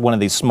used one of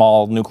these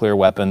small nuclear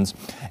weapons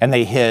and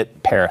they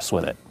hit Paris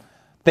with it,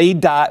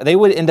 they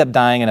would end up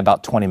dying in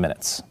about 20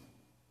 minutes.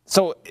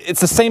 So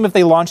it's the same if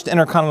they launched an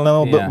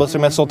intercontinental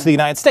ballistic missile to the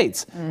United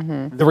States.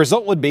 The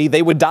result would be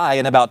they would die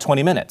in about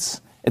 20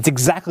 minutes. It's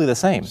exactly the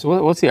same.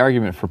 So what's the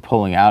argument for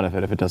pulling out of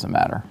it if it doesn't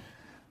matter?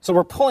 So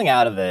we're pulling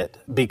out of it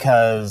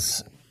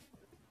because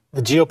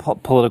the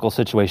geopolitical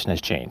situation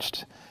has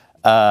changed.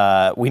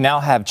 We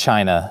now have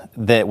China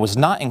that was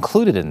not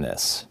included in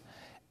this.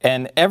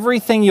 And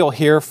everything you'll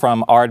hear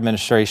from our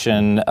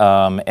administration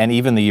and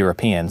even the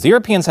Europeans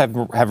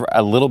have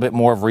a little bit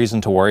more of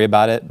reason to worry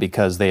about it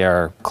because they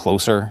are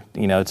closer,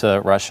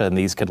 to Russia, and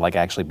these could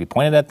actually be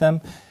pointed at them.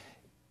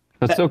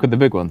 But so could the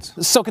big ones.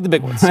 So could the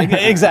big ones.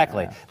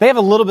 Exactly. They have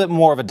a little bit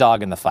more of a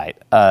dog in the fight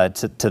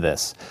to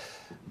this.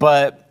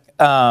 But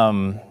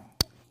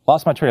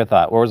lost my train of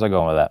thought. Where was I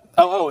going with that?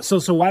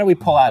 So why do we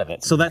pull out of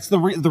it? So that's the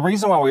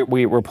reason why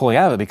we're pulling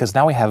out of it, because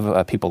now we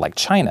have people like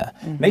China.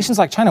 Nations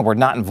like China were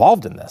not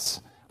involved in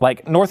this.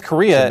 Like North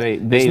Korea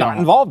is not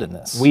involved in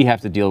this. We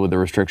have to deal with the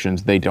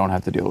restrictions. They don't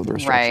have to deal with the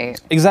restrictions.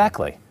 Right.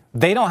 Exactly.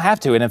 They don't have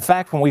to. And in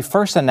fact, when we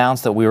first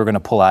announced that we were going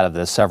to pull out of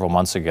this several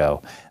months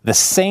ago, the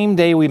same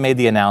day we made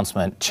the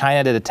announcement,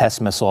 China did a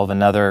test missile of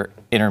another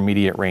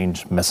intermediate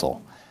range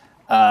missile.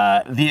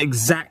 The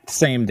exact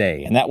same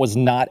day, and that was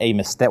not a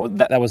mistake.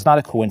 That was not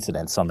a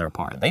coincidence on their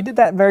part. They did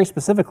that very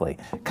specifically,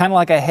 kind of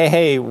like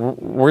hey,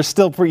 we're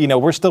still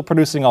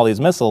producing all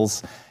these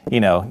missiles.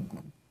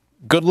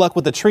 Good luck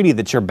with the treaty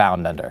that you're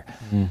bound under.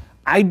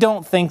 I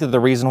don't think that the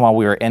reason why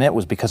we were in it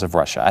was because of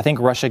Russia. I think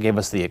Russia gave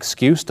us the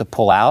excuse to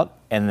pull out,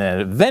 and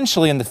then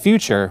eventually in the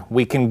future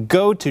we can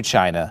go to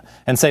China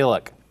and say,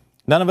 look,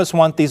 none of us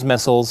want these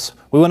missiles.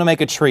 We want to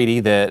make a treaty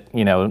that,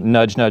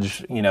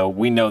 nudge,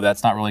 we know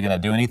that's not really going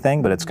to do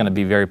anything, but it's going to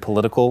be very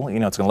political.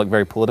 It's going to look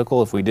very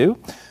political if we do.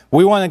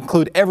 We want to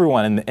include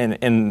everyone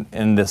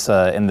in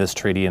this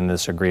treaty, in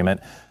this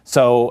agreement.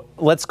 So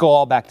let's go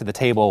all back to the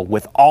table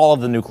with all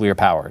of the nuclear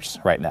powers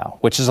right now,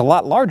 which is a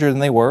lot larger than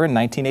they were in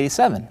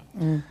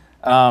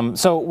 1987.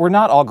 So we're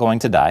not all going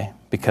to die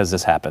because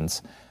this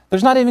happens.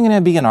 There's not even going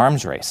to be an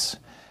arms race.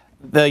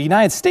 The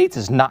United States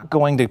is not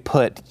going to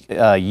put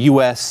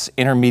U.S.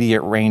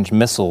 intermediate range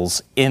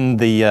missiles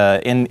in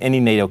any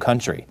NATO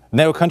country.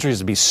 NATO countries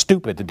would be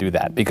stupid to do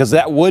that because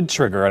that would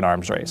trigger an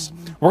arms race.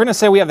 We're going to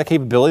say we have the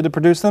capability to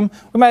produce them.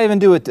 We might even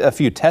do a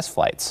few test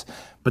flights.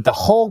 But the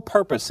whole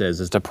purpose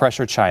is to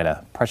pressure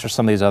China, pressure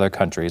some of these other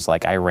countries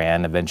like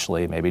Iran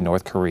eventually, maybe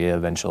North Korea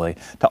eventually,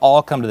 to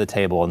all come to the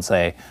table and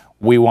say,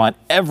 we want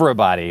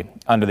everybody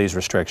under these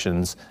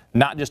restrictions,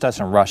 not just us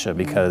and Russia,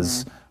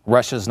 because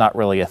Russia's not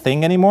really a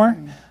thing anymore.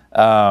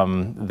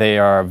 They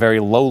are a very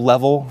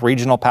low-level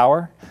regional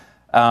power.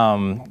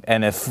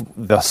 And if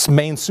the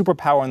main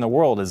superpower in the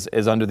world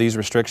is under these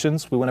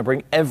restrictions, we want to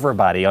bring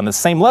everybody on the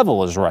same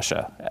level as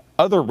Russia,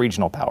 other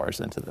regional powers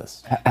into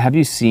this. Have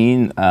you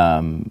seen,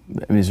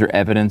 is there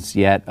evidence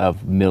yet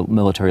of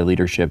military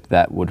leadership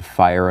that would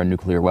fire a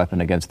nuclear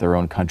weapon against their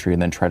own country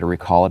and then try to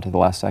recall it to the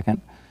last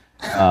second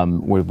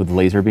with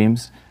laser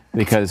beams?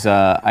 Because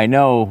I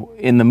know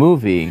in the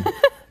movie,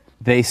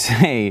 they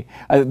say,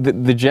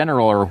 the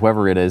general or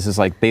whoever it is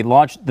like, they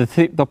launched,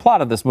 the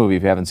plot of this movie,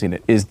 if you haven't seen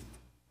it, is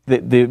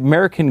the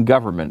American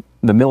government,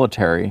 the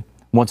military,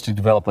 wants to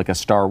develop like a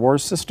Star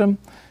Wars system,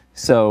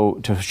 so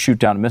to shoot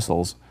down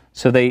missiles.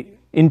 So they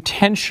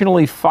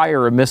intentionally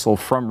fire a missile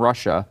from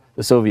Russia,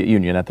 the Soviet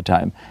Union at the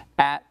time,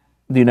 at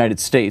the United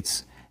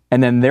States.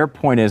 And then their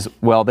point is,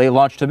 well, they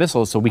launched a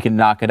missile so we can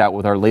knock it out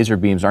with our laser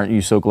beams. Aren't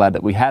you so glad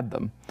that we had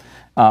them?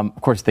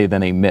 Of course, they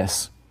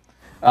miss,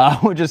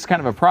 which is kind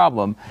of a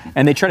problem.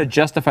 And they try to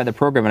justify the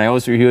program. And I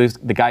always hear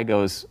the guy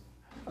goes,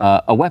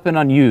 a weapon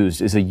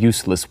unused is a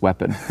useless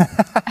weapon.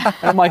 And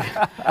I'm like,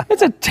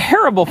 it's a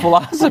terrible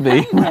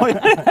philosophy.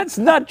 That's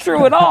not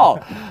true at all.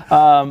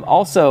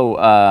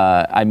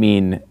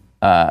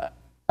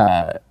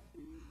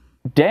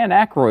 Dan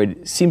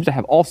Aykroyd seems to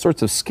have all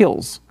sorts of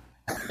skills,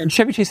 and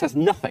Chevy Chase has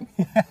nothing.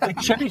 Like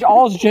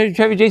all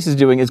Chevy Chase is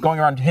doing is going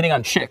around hitting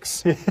on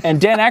chicks. And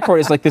Dan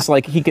Aykroyd is like this,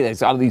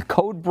 he's out of the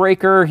code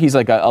breaker. He's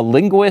like a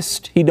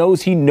linguist. He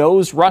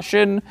knows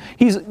Russian.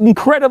 He's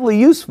incredibly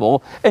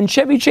useful. And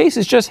Chevy Chase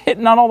is just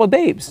hitting on all the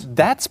babes.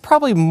 That's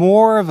probably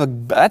more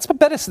of that's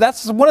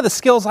one of the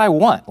skills I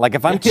want. Like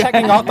if I'm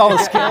checking off all the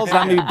skills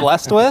I'm gonna be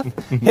blessed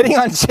with, hitting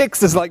on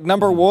chicks is like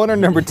number 1 or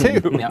number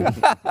 2. Yeah.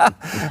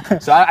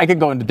 So I could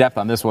go into depth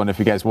on this one if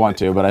you guys want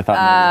to, but I thought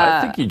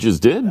I think you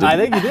just did. I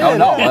think you did. Oh,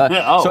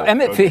 no. So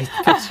Emmett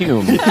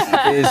Fitzhume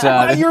is...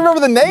 Why do you remember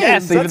the names?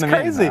 Yes, that's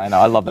crazy. I know,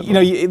 I love that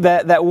movie.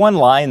 That one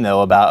line,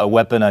 though, about a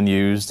weapon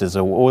unused is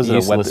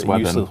useless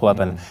weapon. Useless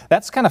weapon.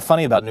 That's kind of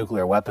funny about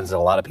nuclear weapons that a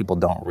lot of people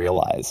don't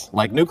realize.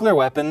 Like nuclear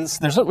weapons,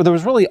 there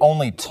was really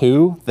only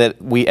 2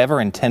 that we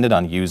ever intended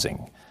on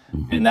using.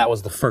 And that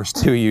was the first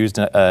 2 used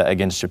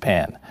against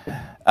Japan.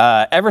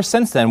 Ever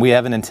since then, we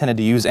haven't intended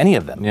to use any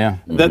of them. Yeah.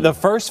 The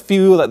first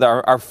few,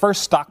 our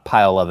first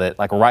stockpile of it,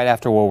 like right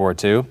after World War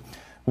II,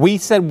 we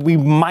said we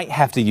might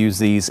have to use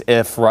these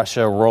if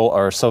Russia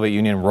or Soviet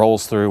Union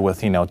rolls through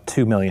with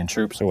 2 million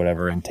troops or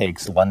whatever and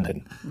takes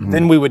London.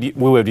 Then we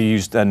would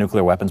use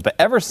nuclear weapons. But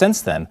ever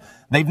since then,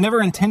 they've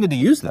never intended to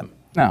use them.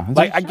 No,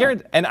 I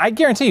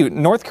guarantee you,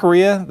 North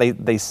Korea,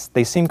 they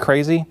seem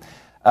crazy.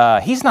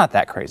 He's not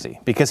that crazy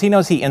because he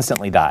knows he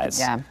instantly dies.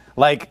 Yeah.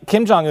 Like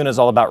Kim Jong-un is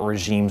all about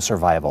regime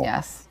survival.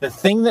 Yes. The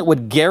thing that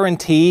would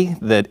guarantee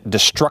the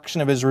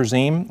destruction of his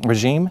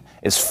regime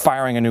is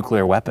firing a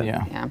nuclear weapon.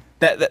 Yeah.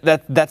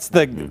 That's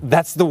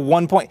the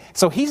one point.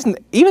 So he's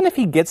even if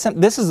he gets him,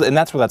 and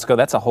that's where let's go.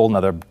 That's a whole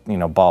nother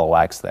ball of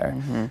wax there.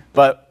 Mm-hmm.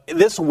 But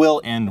this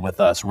will end with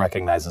us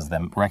recognizing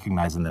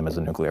them as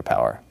a nuclear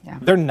power. Yeah.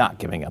 They're not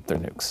giving up their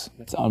nukes.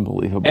 It's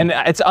unbelievable. And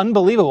it's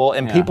unbelievable.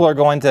 And people are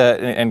going to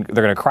and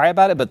they're going to cry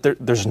about it. But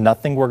there's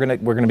nothing we're going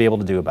to be able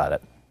to do about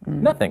it.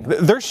 Nothing.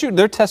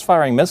 They're test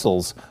firing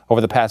missiles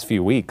over the past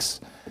few weeks,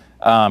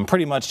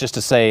 pretty much just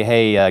to say,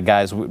 hey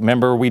guys,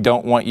 remember we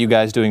don't want you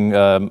guys doing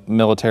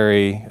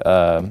military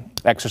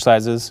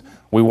exercises.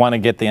 We want to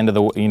get the end of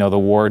the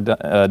war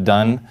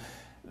done.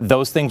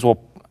 Those things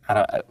will.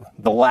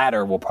 The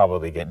latter will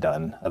probably get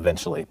done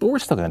eventually, but we're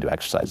still going to do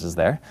exercises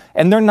there,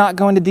 and they're not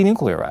going to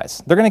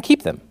denuclearize. They're going to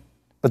keep them,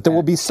 but there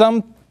will be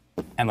some.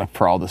 And like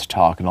for all this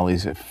talk and all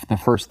these,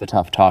 the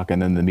tough talk,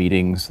 and then the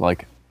meetings,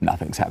 like.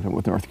 Nothing's happened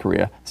with North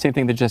Korea. Same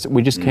thing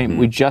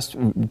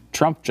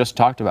Trump just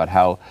talked about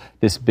how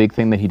this big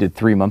thing that he did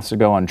 3 months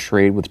ago on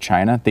trade with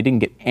China, they didn't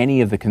get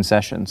any of the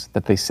concessions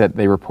that they said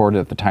they reported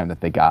at the time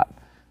that they got.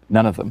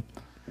 None of them.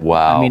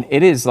 Wow. I mean,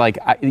 it is like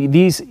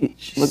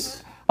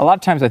a lot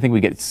of times I think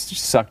we get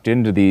sucked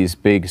into these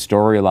big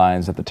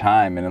storylines at the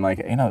time, and I'm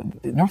like,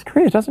 North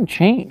Korea doesn't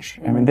change.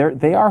 I mean,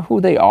 they are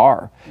who they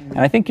are.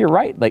 And I think you're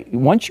right. Like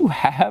once you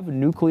have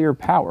nuclear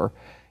power,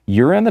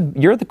 you're at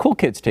the cool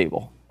kids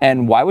table.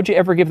 And why would you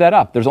ever give that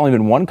up? There's only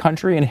been one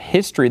country in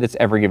history that's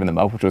ever given them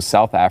up, which was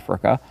South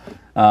Africa.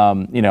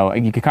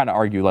 And you could kind of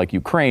argue like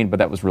Ukraine, but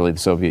that was really the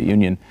Soviet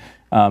Union.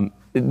 Why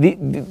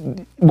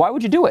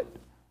would you do it?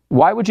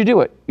 Why would you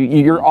do it?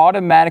 You're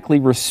automatically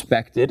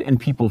respected, and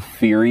people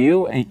fear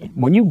you. And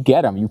when you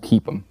get them, you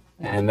keep them.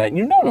 And that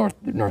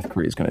North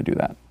Korea is going to do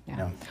that.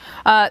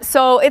 Yeah.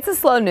 So it's a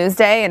slow news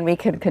day, and we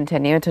could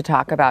continue to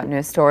talk about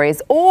news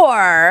stories,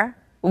 or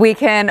we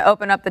can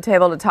open up the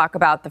table to talk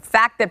about the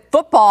fact that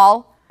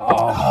football.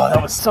 Oh,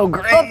 that was so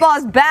great.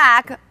 Football's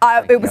back.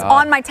 It was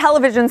on my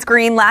television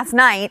screen last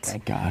night.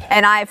 Thank God.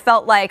 And I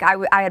felt like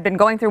I had been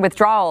going through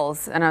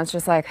withdrawals, and I was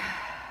just like...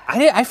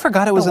 I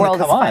forgot it was The going world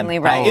to is come on. finally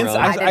right. really?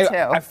 I did too.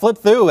 I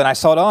flipped through and I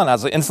saw it on. I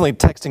was instantly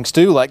texting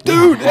Stu like,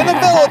 dude,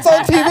 NFL, it's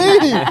on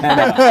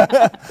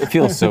TV. It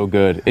feels so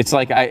good. It's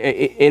like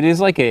it is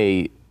like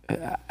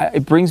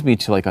it brings me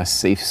to like a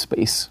safe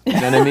space. You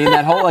know what I mean?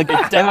 That whole like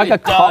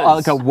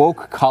like a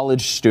woke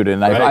college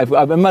student. Right.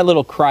 I'm in my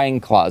little crying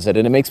closet,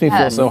 and it makes me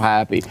feel so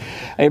happy.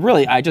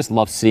 I just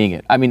love seeing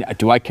it. I mean,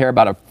 do I care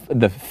about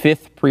the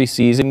 5th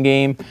preseason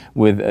game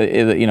with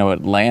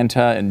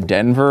Atlanta and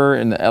Denver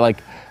and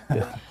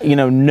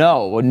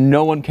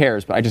no one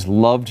cares, but I just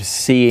loved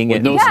seeing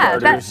it. No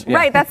starters.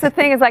 Right. That's the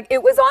thing is like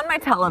it was on my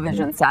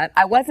television set.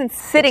 I wasn't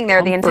sitting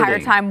there the entire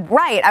time.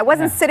 Right. I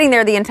wasn't sitting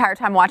there the entire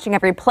time watching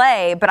every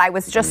play, but I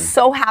was just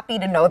so happy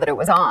to know that it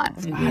was on.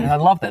 I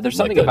love that. There's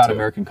something that about too.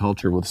 American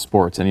culture with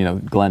sports,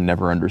 and Glenn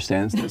never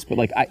understands this, but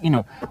like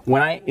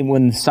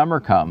when summer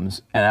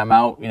comes and I'm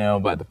out,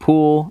 by the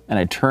pool and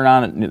I turn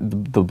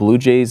on the Blue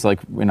Jays,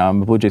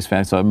 I'm a Blue Jays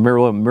fan, so I'm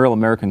real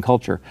American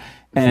culture.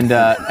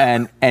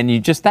 And you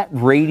just that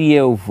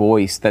radio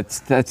voice,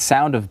 that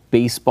sound of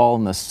baseball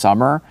in the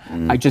summer,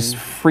 I just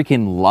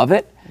freaking love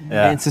it.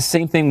 Yeah. And it's the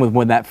same thing with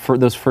when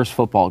those first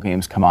football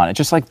games come on. It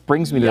just like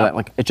brings me to that,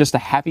 like it's just a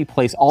happy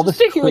place. All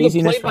this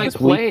craziness from this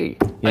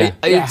week.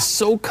 It's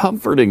so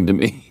comforting to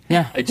me.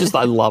 Yeah.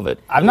 I love it.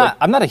 I'm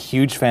not a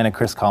huge fan of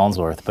Chris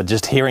Collinsworth, but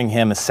just hearing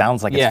him, it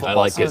sounds like it's football. I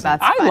like So it.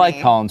 that's I funny. like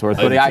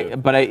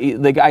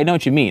Collinsworth, I know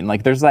what you mean.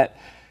 Like there's that,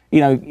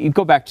 you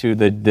go back to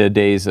the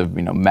days of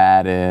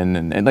Madden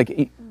and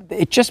like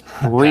it just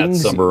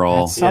brings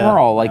Summerall.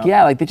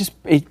 they just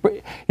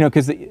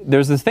because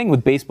there's this thing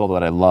with baseball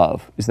that I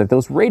love is that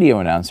those radio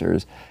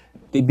announcers.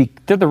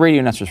 They're the radio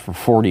announcers for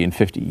 40 and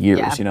 50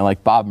 years, Yeah.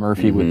 Like Bob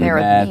Murphy with the They're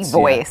Mets. the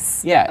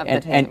voice. Yeah, of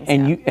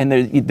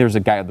the teams, there's a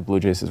guy at the Blue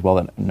Jays as well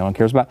that no one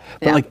cares about.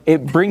 But like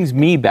it brings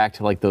me back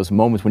to like those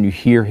moments when you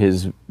hear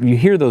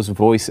those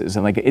voices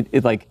and like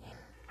it like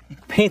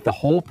paint the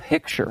whole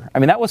picture. I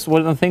mean, that was one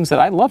of the things that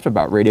I loved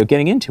about radio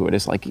getting into it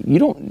is like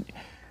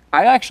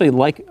I actually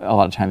like a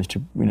lot of times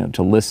to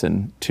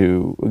listen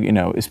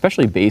to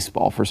especially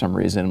baseball for some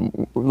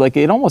reason. Like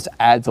it almost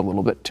adds a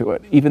little bit to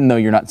it, even though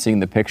you're not seeing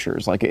the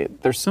pictures. Like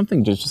there's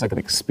something just like an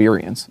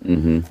experience.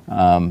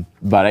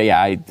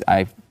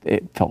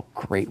 It felt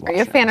great. Are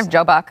you a fan of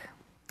Joe Buck?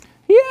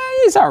 Yeah,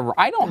 he's all right.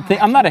 I don't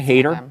think I'm not a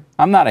hater.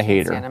 I'm not a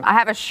hater. I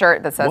have a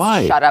shirt that says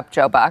Why? "Shut up,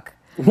 Joe Buck."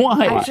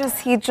 Why?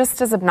 He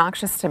just is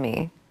obnoxious to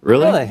me.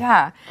 Really?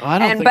 Yeah. I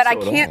don't think but so I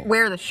at can't all.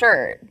 wear the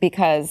shirt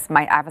because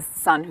I have a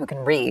son who can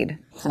read. And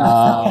that's the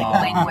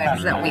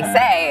language that we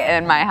say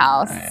in my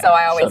house. So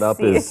I always Shut up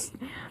see. is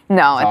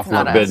No, it's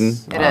not forbidden? It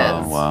is.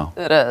 Oh, wow.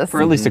 It is.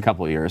 For at least a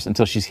couple of years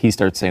until he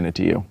starts saying it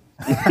to you.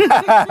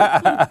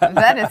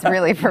 Then it's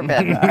really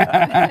forbidden.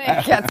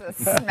 It gets a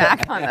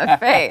smack on the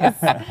face.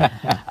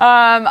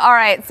 All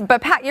right,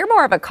 but Pat, you're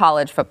more of a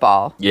college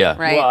football. Yeah.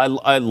 Right.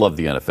 Well, I love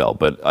the NFL,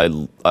 but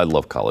I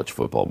love college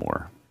football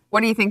more. What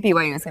do you think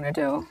BYU is going to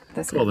do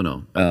this year?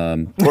 12-0.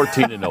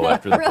 14-0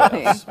 after the Really?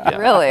 playoffs. Yeah.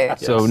 Really?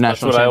 So That's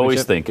national what I always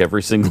championship? think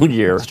every single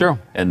year. It's true.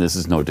 And this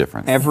is no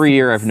different. Every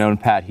year I've known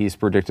Pat, he's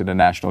predicted a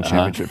national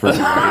championship for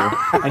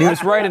BYU. And he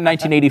was right in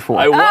 1984.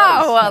 I was.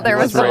 Oh, well, there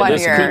was the Right, one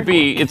this year. could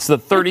be. It's the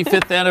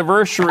 35th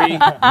anniversary.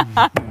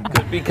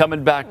 Could be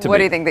coming back to What me.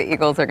 do you think the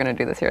Eagles are going to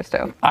do this year,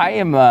 Stu? I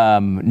am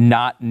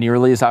not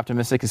nearly as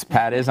optimistic as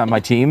Pat is on my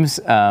teams,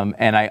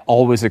 and I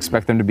always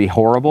expect them to be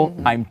horrible.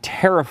 I'm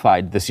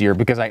terrified this year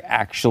because I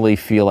actually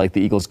feel like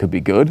the Eagles could be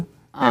good.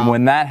 And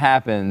when that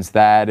happens,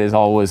 that is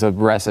always a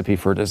recipe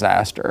for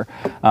disaster.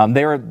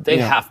 They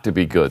have to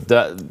be good.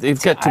 They've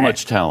got too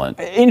much talent.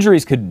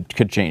 Injuries could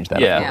change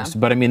that, Yeah. of course.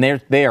 But I mean,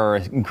 they are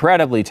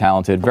incredibly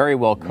talented, very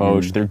well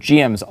coached. Their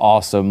GM's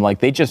awesome. Like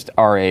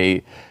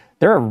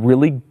they're a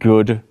really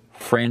good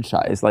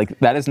franchise. Like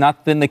that has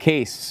not been the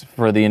case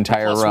for the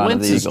entire Plus, run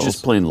Wentz of the is Eagles.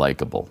 just plain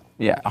likable.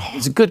 Yeah.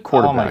 He's a good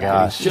quarterback. Oh my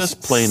gosh, He's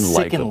just plain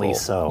sickeningly likable.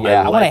 so.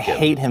 Yeah. I want to like him.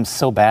 hate him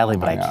so badly,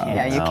 but I can't.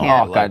 Yeah, you No, can't.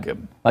 I like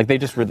him. Like they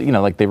just,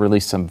 they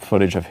released some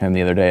footage of him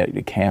the other day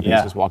at camp. And Yeah.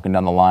 he's just walking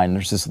down the line. And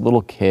there's this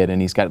little kid,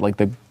 and he's got like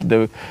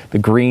the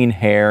green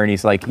hair, and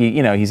he's like,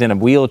 he's in a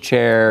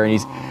wheelchair, and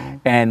he's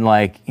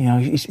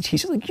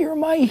just like, you're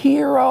my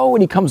hero.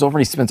 And he comes over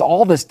and he spends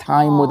all this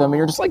time with him, and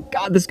you're just like,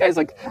 God, this guy's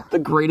like the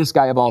greatest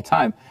guy of all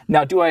time.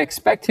 Now, do I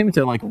expect him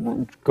to like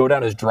go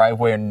down his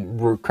driveway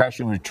and crash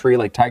into a tree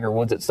like Tiger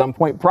Woods at some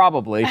point?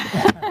 Probably,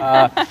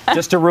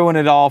 just to ruin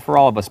it all for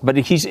all of us. But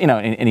he's,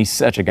 and he's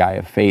such a guy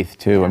of faith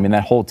too. I mean,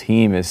 that whole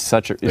team is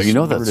such a. You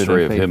know that rooted in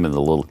story of faith. him and the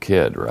little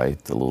kid,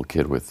 right? The little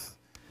kid was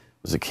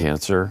it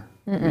cancer?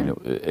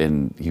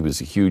 And he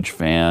was a huge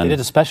fan. They did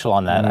a special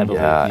on that, I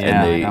believe. Yeah,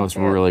 Yeah, and that was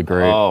really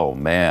great. Oh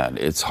man,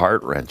 it's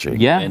heart wrenching.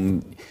 Yeah.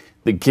 And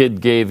the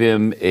kid gave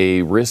him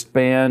a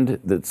wristband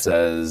that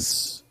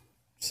says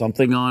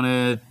something on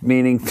it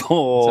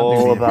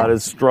meaningful about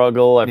his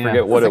struggle. I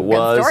forget what It's it a good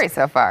was. story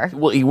so far.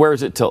 Well, he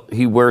wears it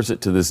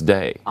to this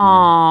day.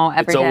 Oh,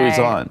 every It's always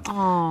day.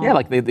 on. Yeah,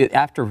 like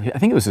after I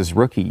think it was his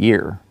rookie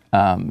year.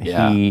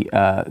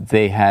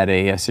 They had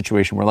a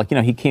situation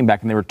where, he came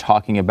back and they were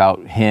talking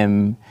about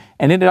him,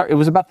 and it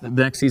was about the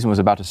next season was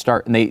about to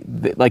start, and they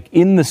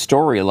in the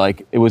story,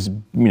 it was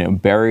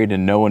buried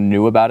and no one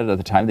knew about it at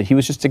the time, that he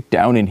was just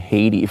down in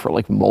Haiti for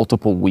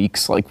multiple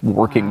weeks,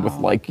 working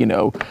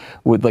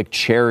with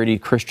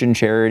Christian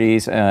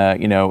charities,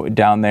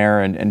 down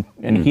there, and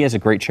he has a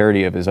great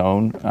charity of his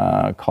own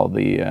called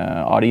the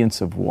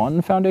Audience of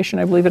One Foundation,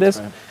 I believe it is.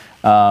 Right.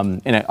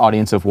 In an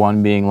audience of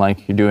one being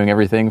you're doing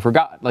everything for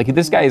God.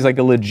 This guy is a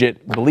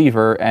legit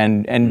believer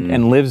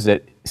and lives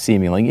it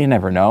seemingly. You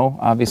never know,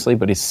 obviously,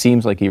 but it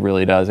seems like he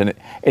really does. And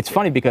it's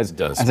funny because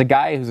as a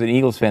guy who's an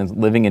Eagles fan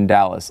living in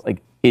Dallas,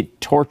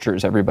 it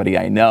tortures everybody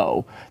I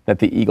know that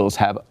the Eagles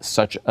have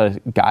such a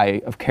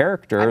guy of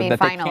character that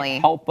they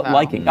can't help but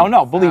liking. Oh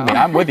no, believe me,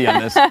 I'm with you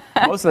on this.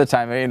 Most of the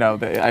time, it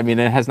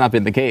has not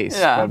been the case.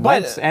 Yeah.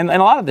 But and a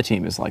lot of the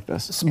team is like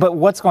this. But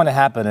what's going to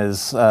happen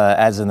is,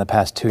 as in the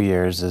past 2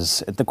 years,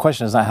 is the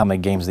question is not how many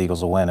games the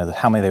Eagles will win, is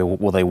how many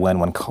will they win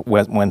when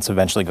Wentz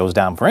eventually goes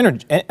down for an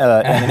injury,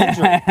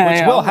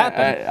 which will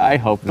happen. I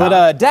hope not.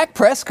 But Dak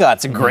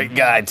Prescott's a great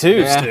guy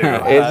too, Stu.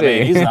 Is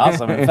he? He's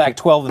awesome. In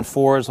fact,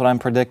 12-4 is what I'm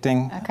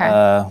predicting.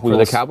 Okay. For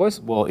the Cowboys?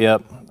 Well,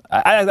 yep.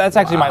 That's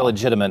actually my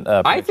legitimate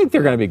I think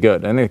they're going to be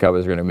good. I think the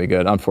Cowboys are going to be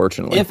good,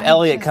 unfortunately. If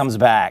Elliott comes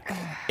back.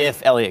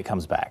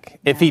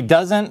 If he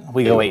doesn't,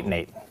 we go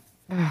 8-8.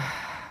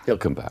 He'll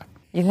come back.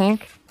 You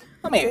think?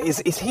 I mean, I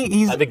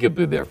think he'll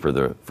be there for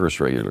the first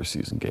regular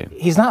season game.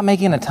 He's not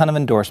making a ton of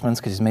endorsements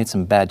because he's made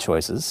some bad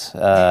choices.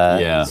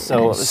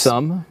 So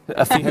some?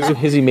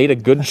 Has he made a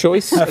good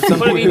choice? But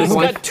he's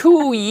got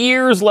 2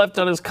 years left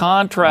on his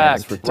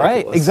contract.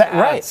 Right, exactly.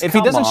 Right. If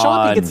he doesn't show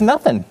up, he gets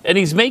nothing. And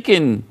he's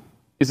making,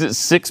 is it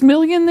 $6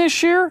 million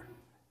this year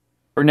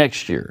or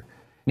next year?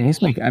 Yeah,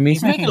 he's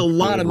making a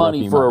lot of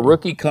money for a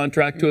rookie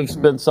contract to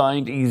have been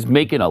signed. He's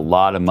making a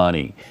lot of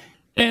money,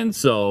 and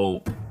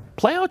so.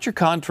 Play out your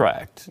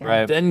contract,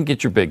 right? Then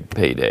get your big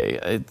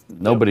payday.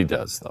 Nobody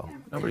does, though.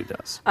 Nobody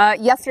does.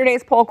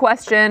 Yesterday's poll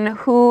question,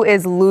 who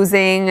is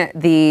losing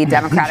the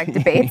Democratic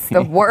debates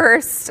the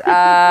worst?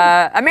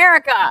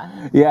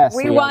 America. Yes.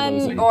 We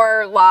won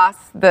or lost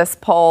this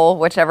poll,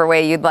 whichever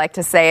way you'd like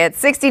to say it.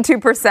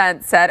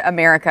 62% said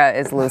America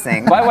is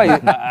losing. By the way,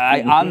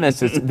 on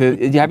this,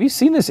 have you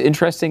seen this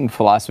interesting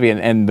philosophy?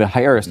 And the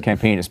Harris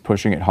campaign is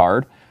pushing it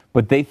hard,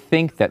 but they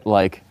think that,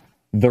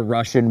 the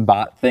Russian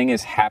bot thing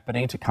is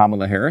happening to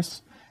Kamala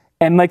Harris.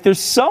 And there's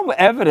some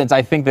evidence,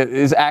 I think, that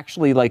is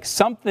actually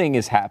something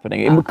is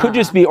happening. It could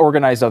just be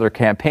organized other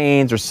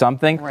campaigns or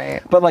something.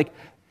 Right. But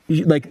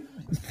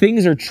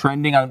things are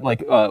trending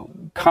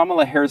on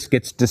Kamala Harris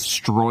gets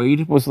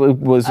destroyed was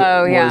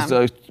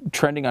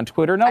trending on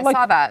Twitter. Now, I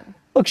saw that.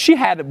 Look, she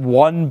had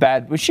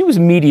she was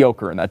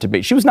mediocre in that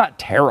debate. She was not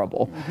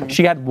terrible. Mm-hmm.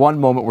 She had one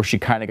moment where she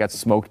kind of got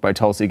smoked by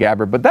Tulsi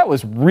Gabbard, but that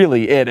was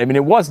really it. I mean,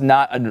 it was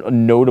not a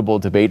notable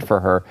debate for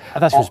her. I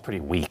thought she was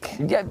pretty weak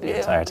the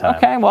entire time.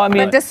 Okay, well,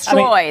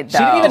 destroyed, though.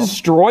 She didn't even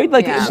destroyed?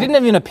 She didn't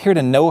even appear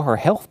to know her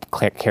health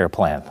care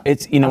plan.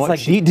 It's, what?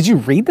 Did you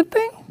read the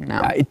thing?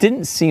 No. It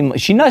didn't seem like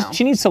she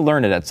needs to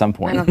learn it at some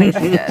point. I don't think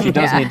she did. She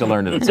does need to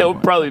learn it at some point. It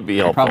would probably be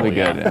helpful. Probably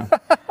good,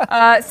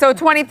 yeah. So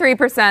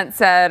 23%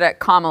 said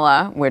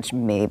Kamala, which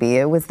maybe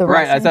it was the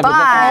right, Russian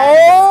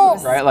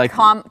bot. Right,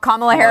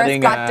 Kamala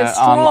Harris got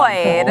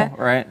destroyed. Poll,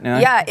 right?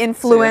 Yeah,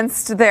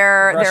 influenced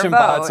their Russian vote.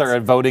 bots are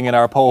voting in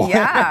our poll.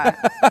 Yeah.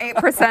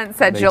 8%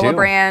 said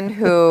Gillibrand,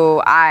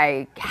 who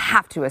I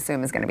have to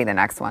assume is going to be the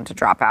next one to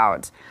drop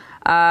out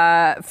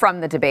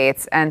from the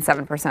debates, and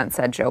 7%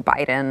 said Joe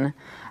Biden.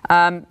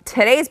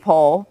 Today's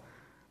poll,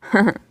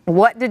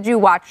 what did you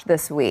watch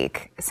this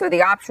week? So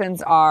the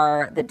options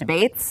are the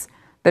debates,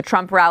 the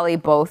Trump rally,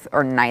 both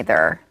or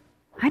neither.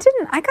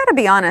 I gotta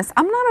be honest,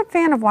 I'm not a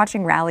fan of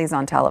watching rallies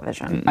on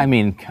television. I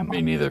mean, come on.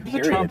 Me neither. The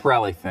Trump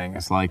rally thing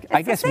is I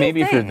guess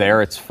maybe if you're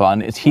there, it's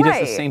fun. He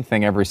does the same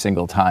thing every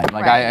single time.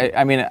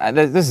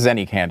 This is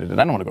any candidate.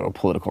 I don't want to go to a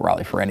political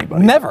rally for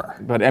anybody. Never.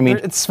 But I mean,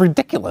 it's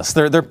ridiculous.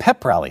 They're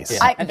pep rallies.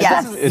 Yeah.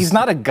 Yes. He's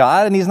not a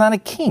god and he's not a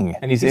king.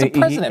 And he's a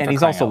president. And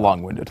he's also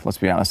long-winded, let's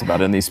be honest about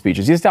it, in these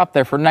speeches. He's up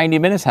there for 90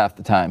 minutes half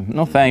the time.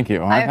 No, thank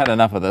you. I've had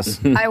enough of this.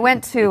 I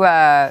went to,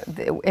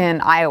 in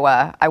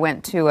Iowa, I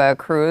went to a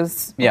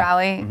Cruz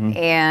rally,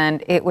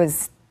 and I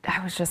was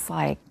just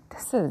like,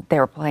 they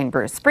were playing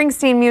Bruce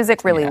Springsteen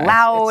music really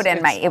loud,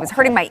 and it was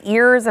hurting my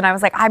ears, and I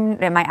was like,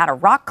 am I at a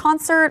rock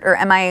concert, or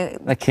am I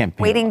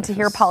waiting to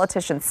hear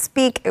politicians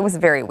speak? It was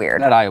very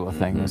weird. That Iowa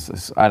thing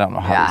is I don't know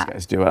how these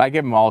guys do it. I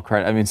give them all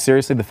credit. I mean,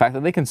 seriously, the fact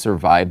that they can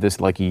survive this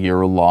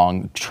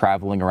year-long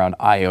traveling around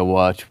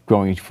Iowa,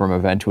 going from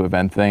event to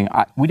event thing,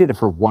 we did it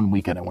for 1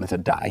 week, and I wanted to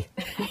die.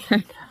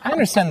 I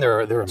understand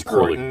they're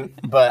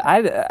important, but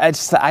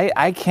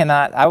I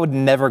cannot. I would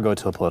never go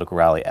to a political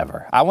rally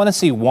ever. I want to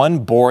see one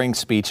boring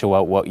speech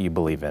about what you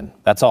believe in.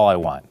 That's all I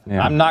want.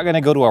 Yeah. I'm not going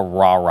to go to a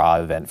rah-rah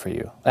event for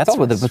you. That's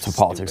what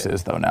politics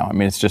is, though. Now, I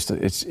mean,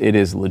 it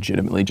is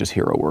legitimately just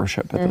hero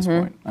worship at this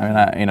point.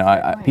 I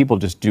mean, people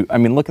just do. I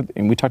mean,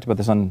 and we talked about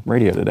this on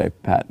radio today,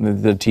 Pat.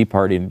 The Tea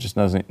Party just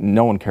doesn't.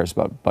 No one cares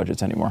about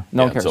budgets anymore.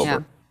 No one cares. It's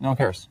over. No one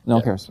cares. No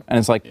one cares. And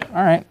it's like,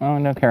 all right, well,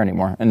 we don't care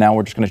anymore. And now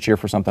we're just going to cheer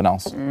for something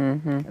else.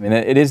 Mm-hmm. I mean,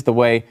 it is the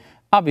way.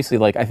 Obviously,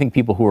 like, I think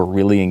people who are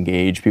really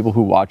engaged, people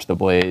who watch The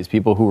Blaze,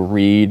 people who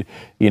read,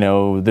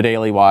 the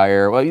Daily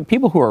Wire, well,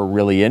 people who are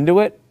really into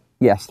it,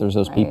 yes, there's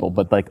those people.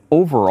 But, like,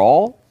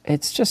 overall,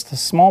 it's just a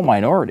small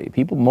minority.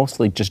 People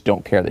mostly just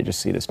don't care. They just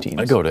see it as teams.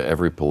 I go to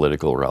every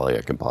political rally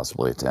I can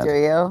possibly attend. Do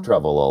you?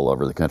 Travel all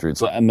over the country.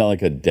 I'm not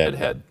like a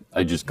deadhead.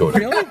 I just go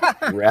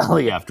to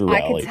rally after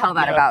rally. I can tell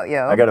that about you.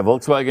 I got a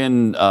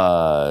Volkswagen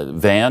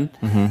van,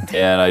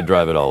 and I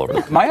drive it all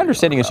over. My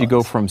understanding is you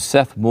go from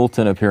Seth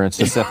Moulton appearance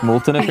to Seth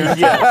Moulton appearance.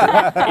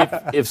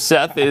 Yeah. If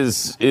Seth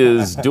is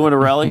doing a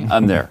rally,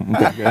 I'm there.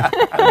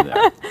 I'm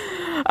there.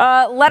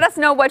 Let us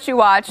know what you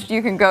watched.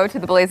 You can go to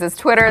The Blaze's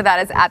Twitter. That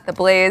is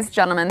 @TheBlaze.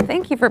 Gentlemen,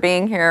 thank you for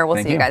being here.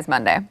 We'll see you guys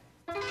Monday.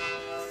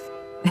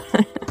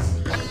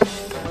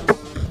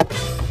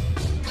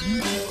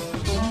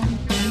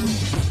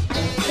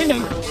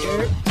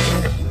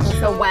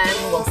 So when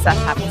will Seth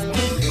have his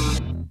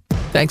speech?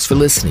 Thanks for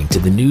listening to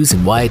the news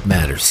and why it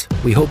matters.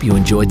 We hope you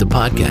enjoyed the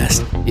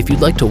podcast. If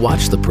you'd like to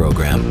watch the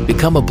program,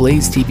 become a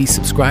Blaze TV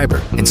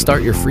subscriber and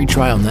start your free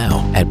trial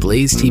now at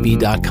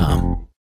blazetv.com.